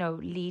 you know,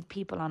 lead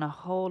people on a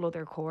whole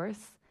other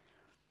course.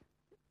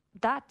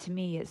 That to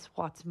me is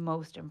what's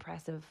most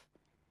impressive,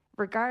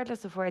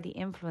 regardless of where the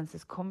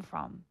influences come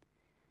from.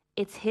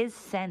 It's his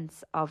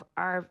sense of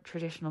our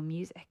traditional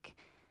music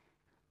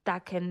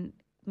that can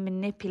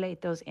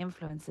manipulate those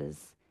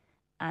influences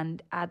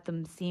and add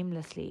them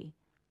seamlessly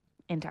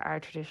into our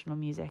traditional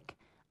music,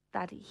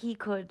 that he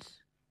could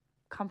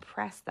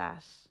compress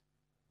that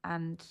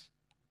and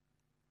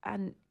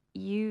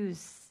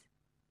use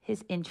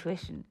his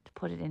intuition to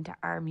put it into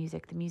our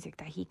music, the music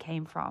that he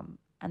came from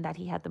and that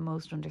he had the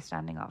most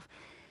understanding of.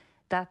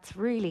 That's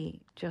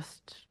really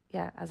just,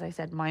 yeah, as I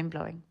said,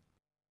 mind-blowing.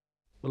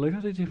 Well, I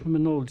got it from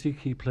an old gig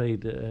he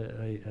played.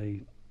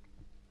 I'm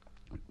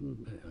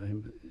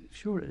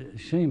sure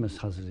Seamus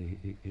has it.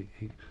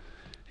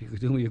 He could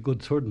do me a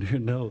good turn here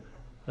now.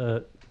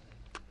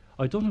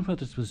 I don't know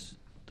whether it was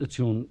the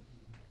tune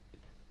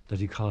that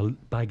he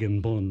called Bag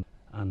and Bun,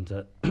 and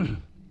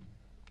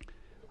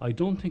I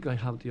don't think I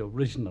have the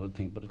original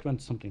thing, but it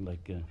went something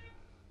like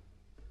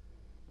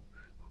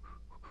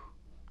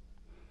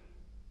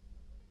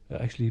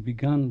actually it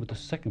began with the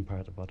second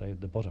part of what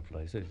the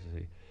butterflies,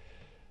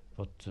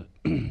 but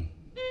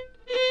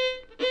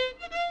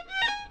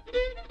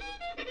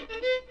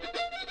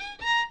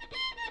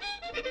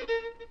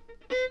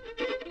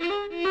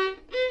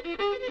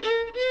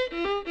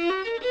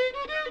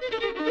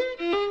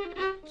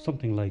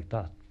something like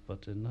that,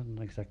 but not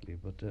exactly.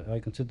 But I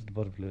consider the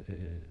butterfly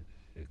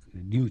a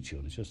new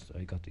tune. It's just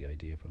I got the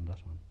idea from that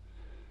one.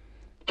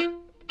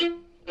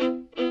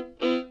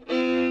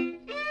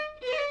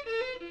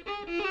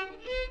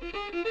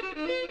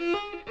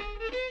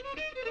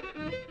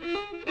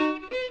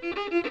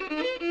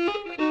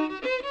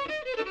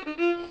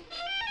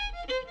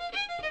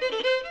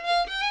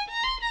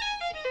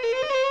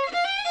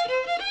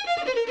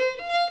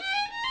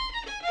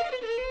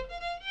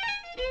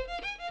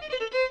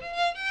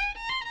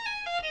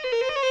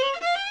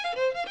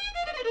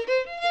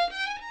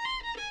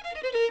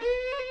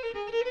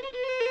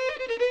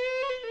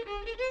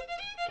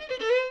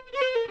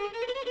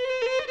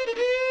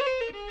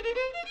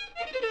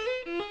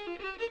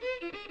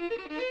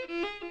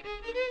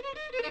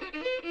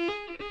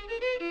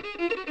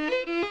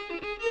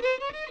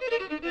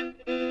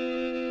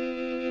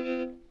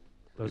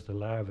 the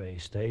larvae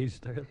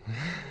stage there.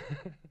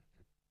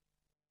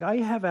 I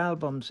have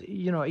albums,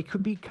 you know, it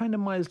could be kind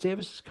of Miles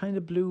Davis' kind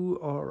of blue,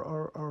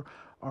 or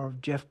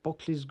Jeff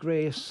Buckley's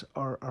Grace,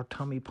 or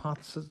Tommie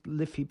Potts'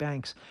 Liffey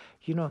Banks.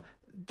 You know,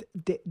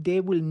 they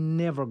will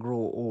never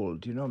grow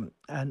old, you know,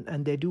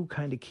 and they do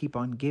kind of keep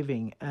on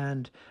giving.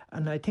 And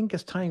I think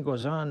as time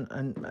goes on,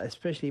 and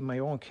especially in my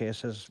own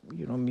case, as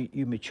you know,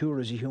 you mature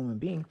as a human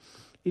being,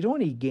 it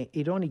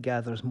only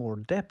gathers more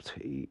depth,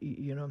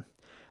 you know.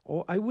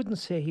 Oh, I wouldn't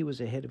say he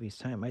was ahead of his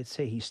time. I'd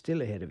say he's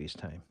still ahead of his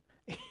time.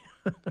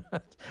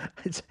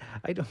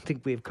 I don't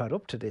think we've caught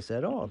up to this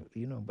at all,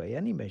 you know, by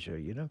any measure,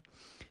 you know.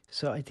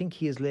 So I think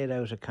he has laid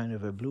out a kind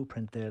of a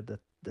blueprint there that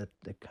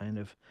kind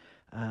of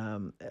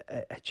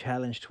a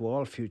challenge to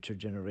all future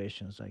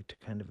generations, like to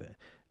kind of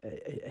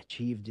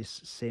achieve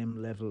this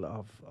same level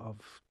of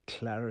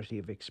clarity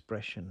of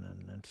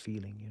expression and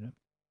feeling, you know.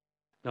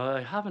 Now,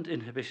 I haven't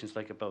inhibitions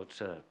like about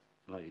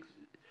my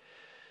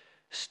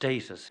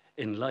status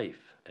in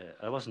life.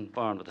 I wasn't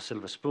born with a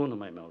silver spoon in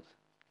my mouth.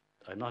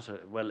 I'm not a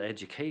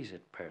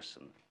well-educated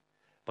person,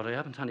 but I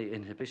haven't any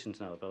inhibitions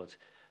now about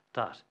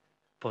that.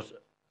 But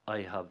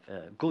I have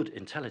good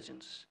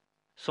intelligence.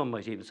 Some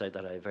might even say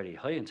that I have very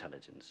high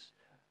intelligence.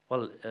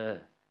 Well,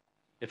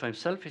 if I'm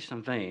selfish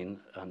and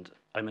vain, and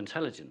I'm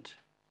intelligent,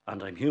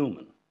 and I'm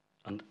human,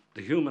 and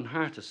the human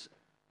heart is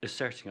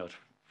searching out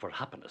for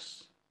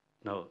happiness.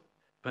 Now,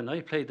 when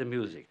I play the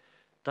music,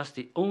 that's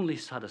the only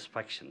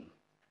satisfaction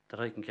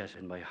that I can get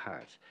in my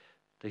heart.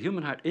 The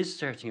human heart is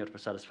searching out for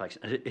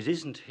satisfaction. It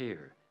isn't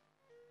here,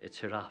 it's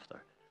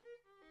hereafter.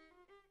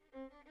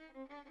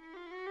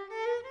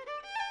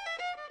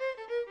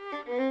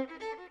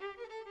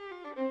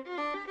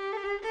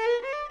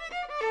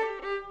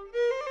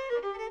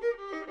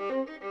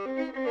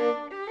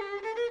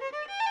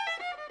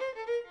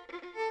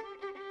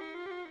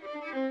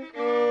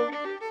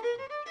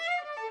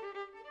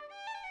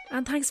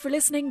 And thanks for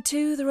listening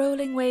to the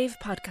Rolling Wave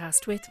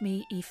podcast with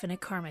me, Aoife Ní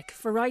Bhriain.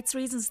 For rights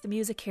reasons, the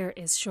music here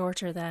is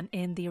shorter than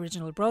in the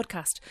original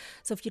broadcast.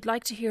 So if you'd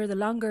like to hear the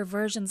longer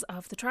versions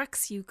of the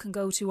tracks, you can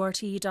go to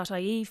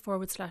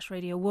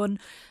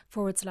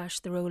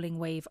rte.ie/radio1/The Rolling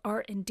Wave,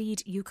 or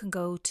indeed you can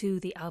go to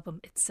the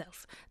album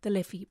itself, The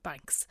Liffey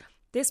Banks.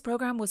 This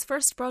programme was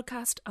first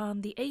broadcast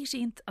on the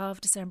 18th of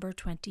December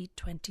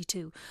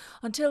 2022.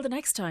 Until the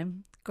next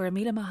time, Gura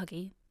Míle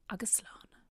Maithí agus Slán.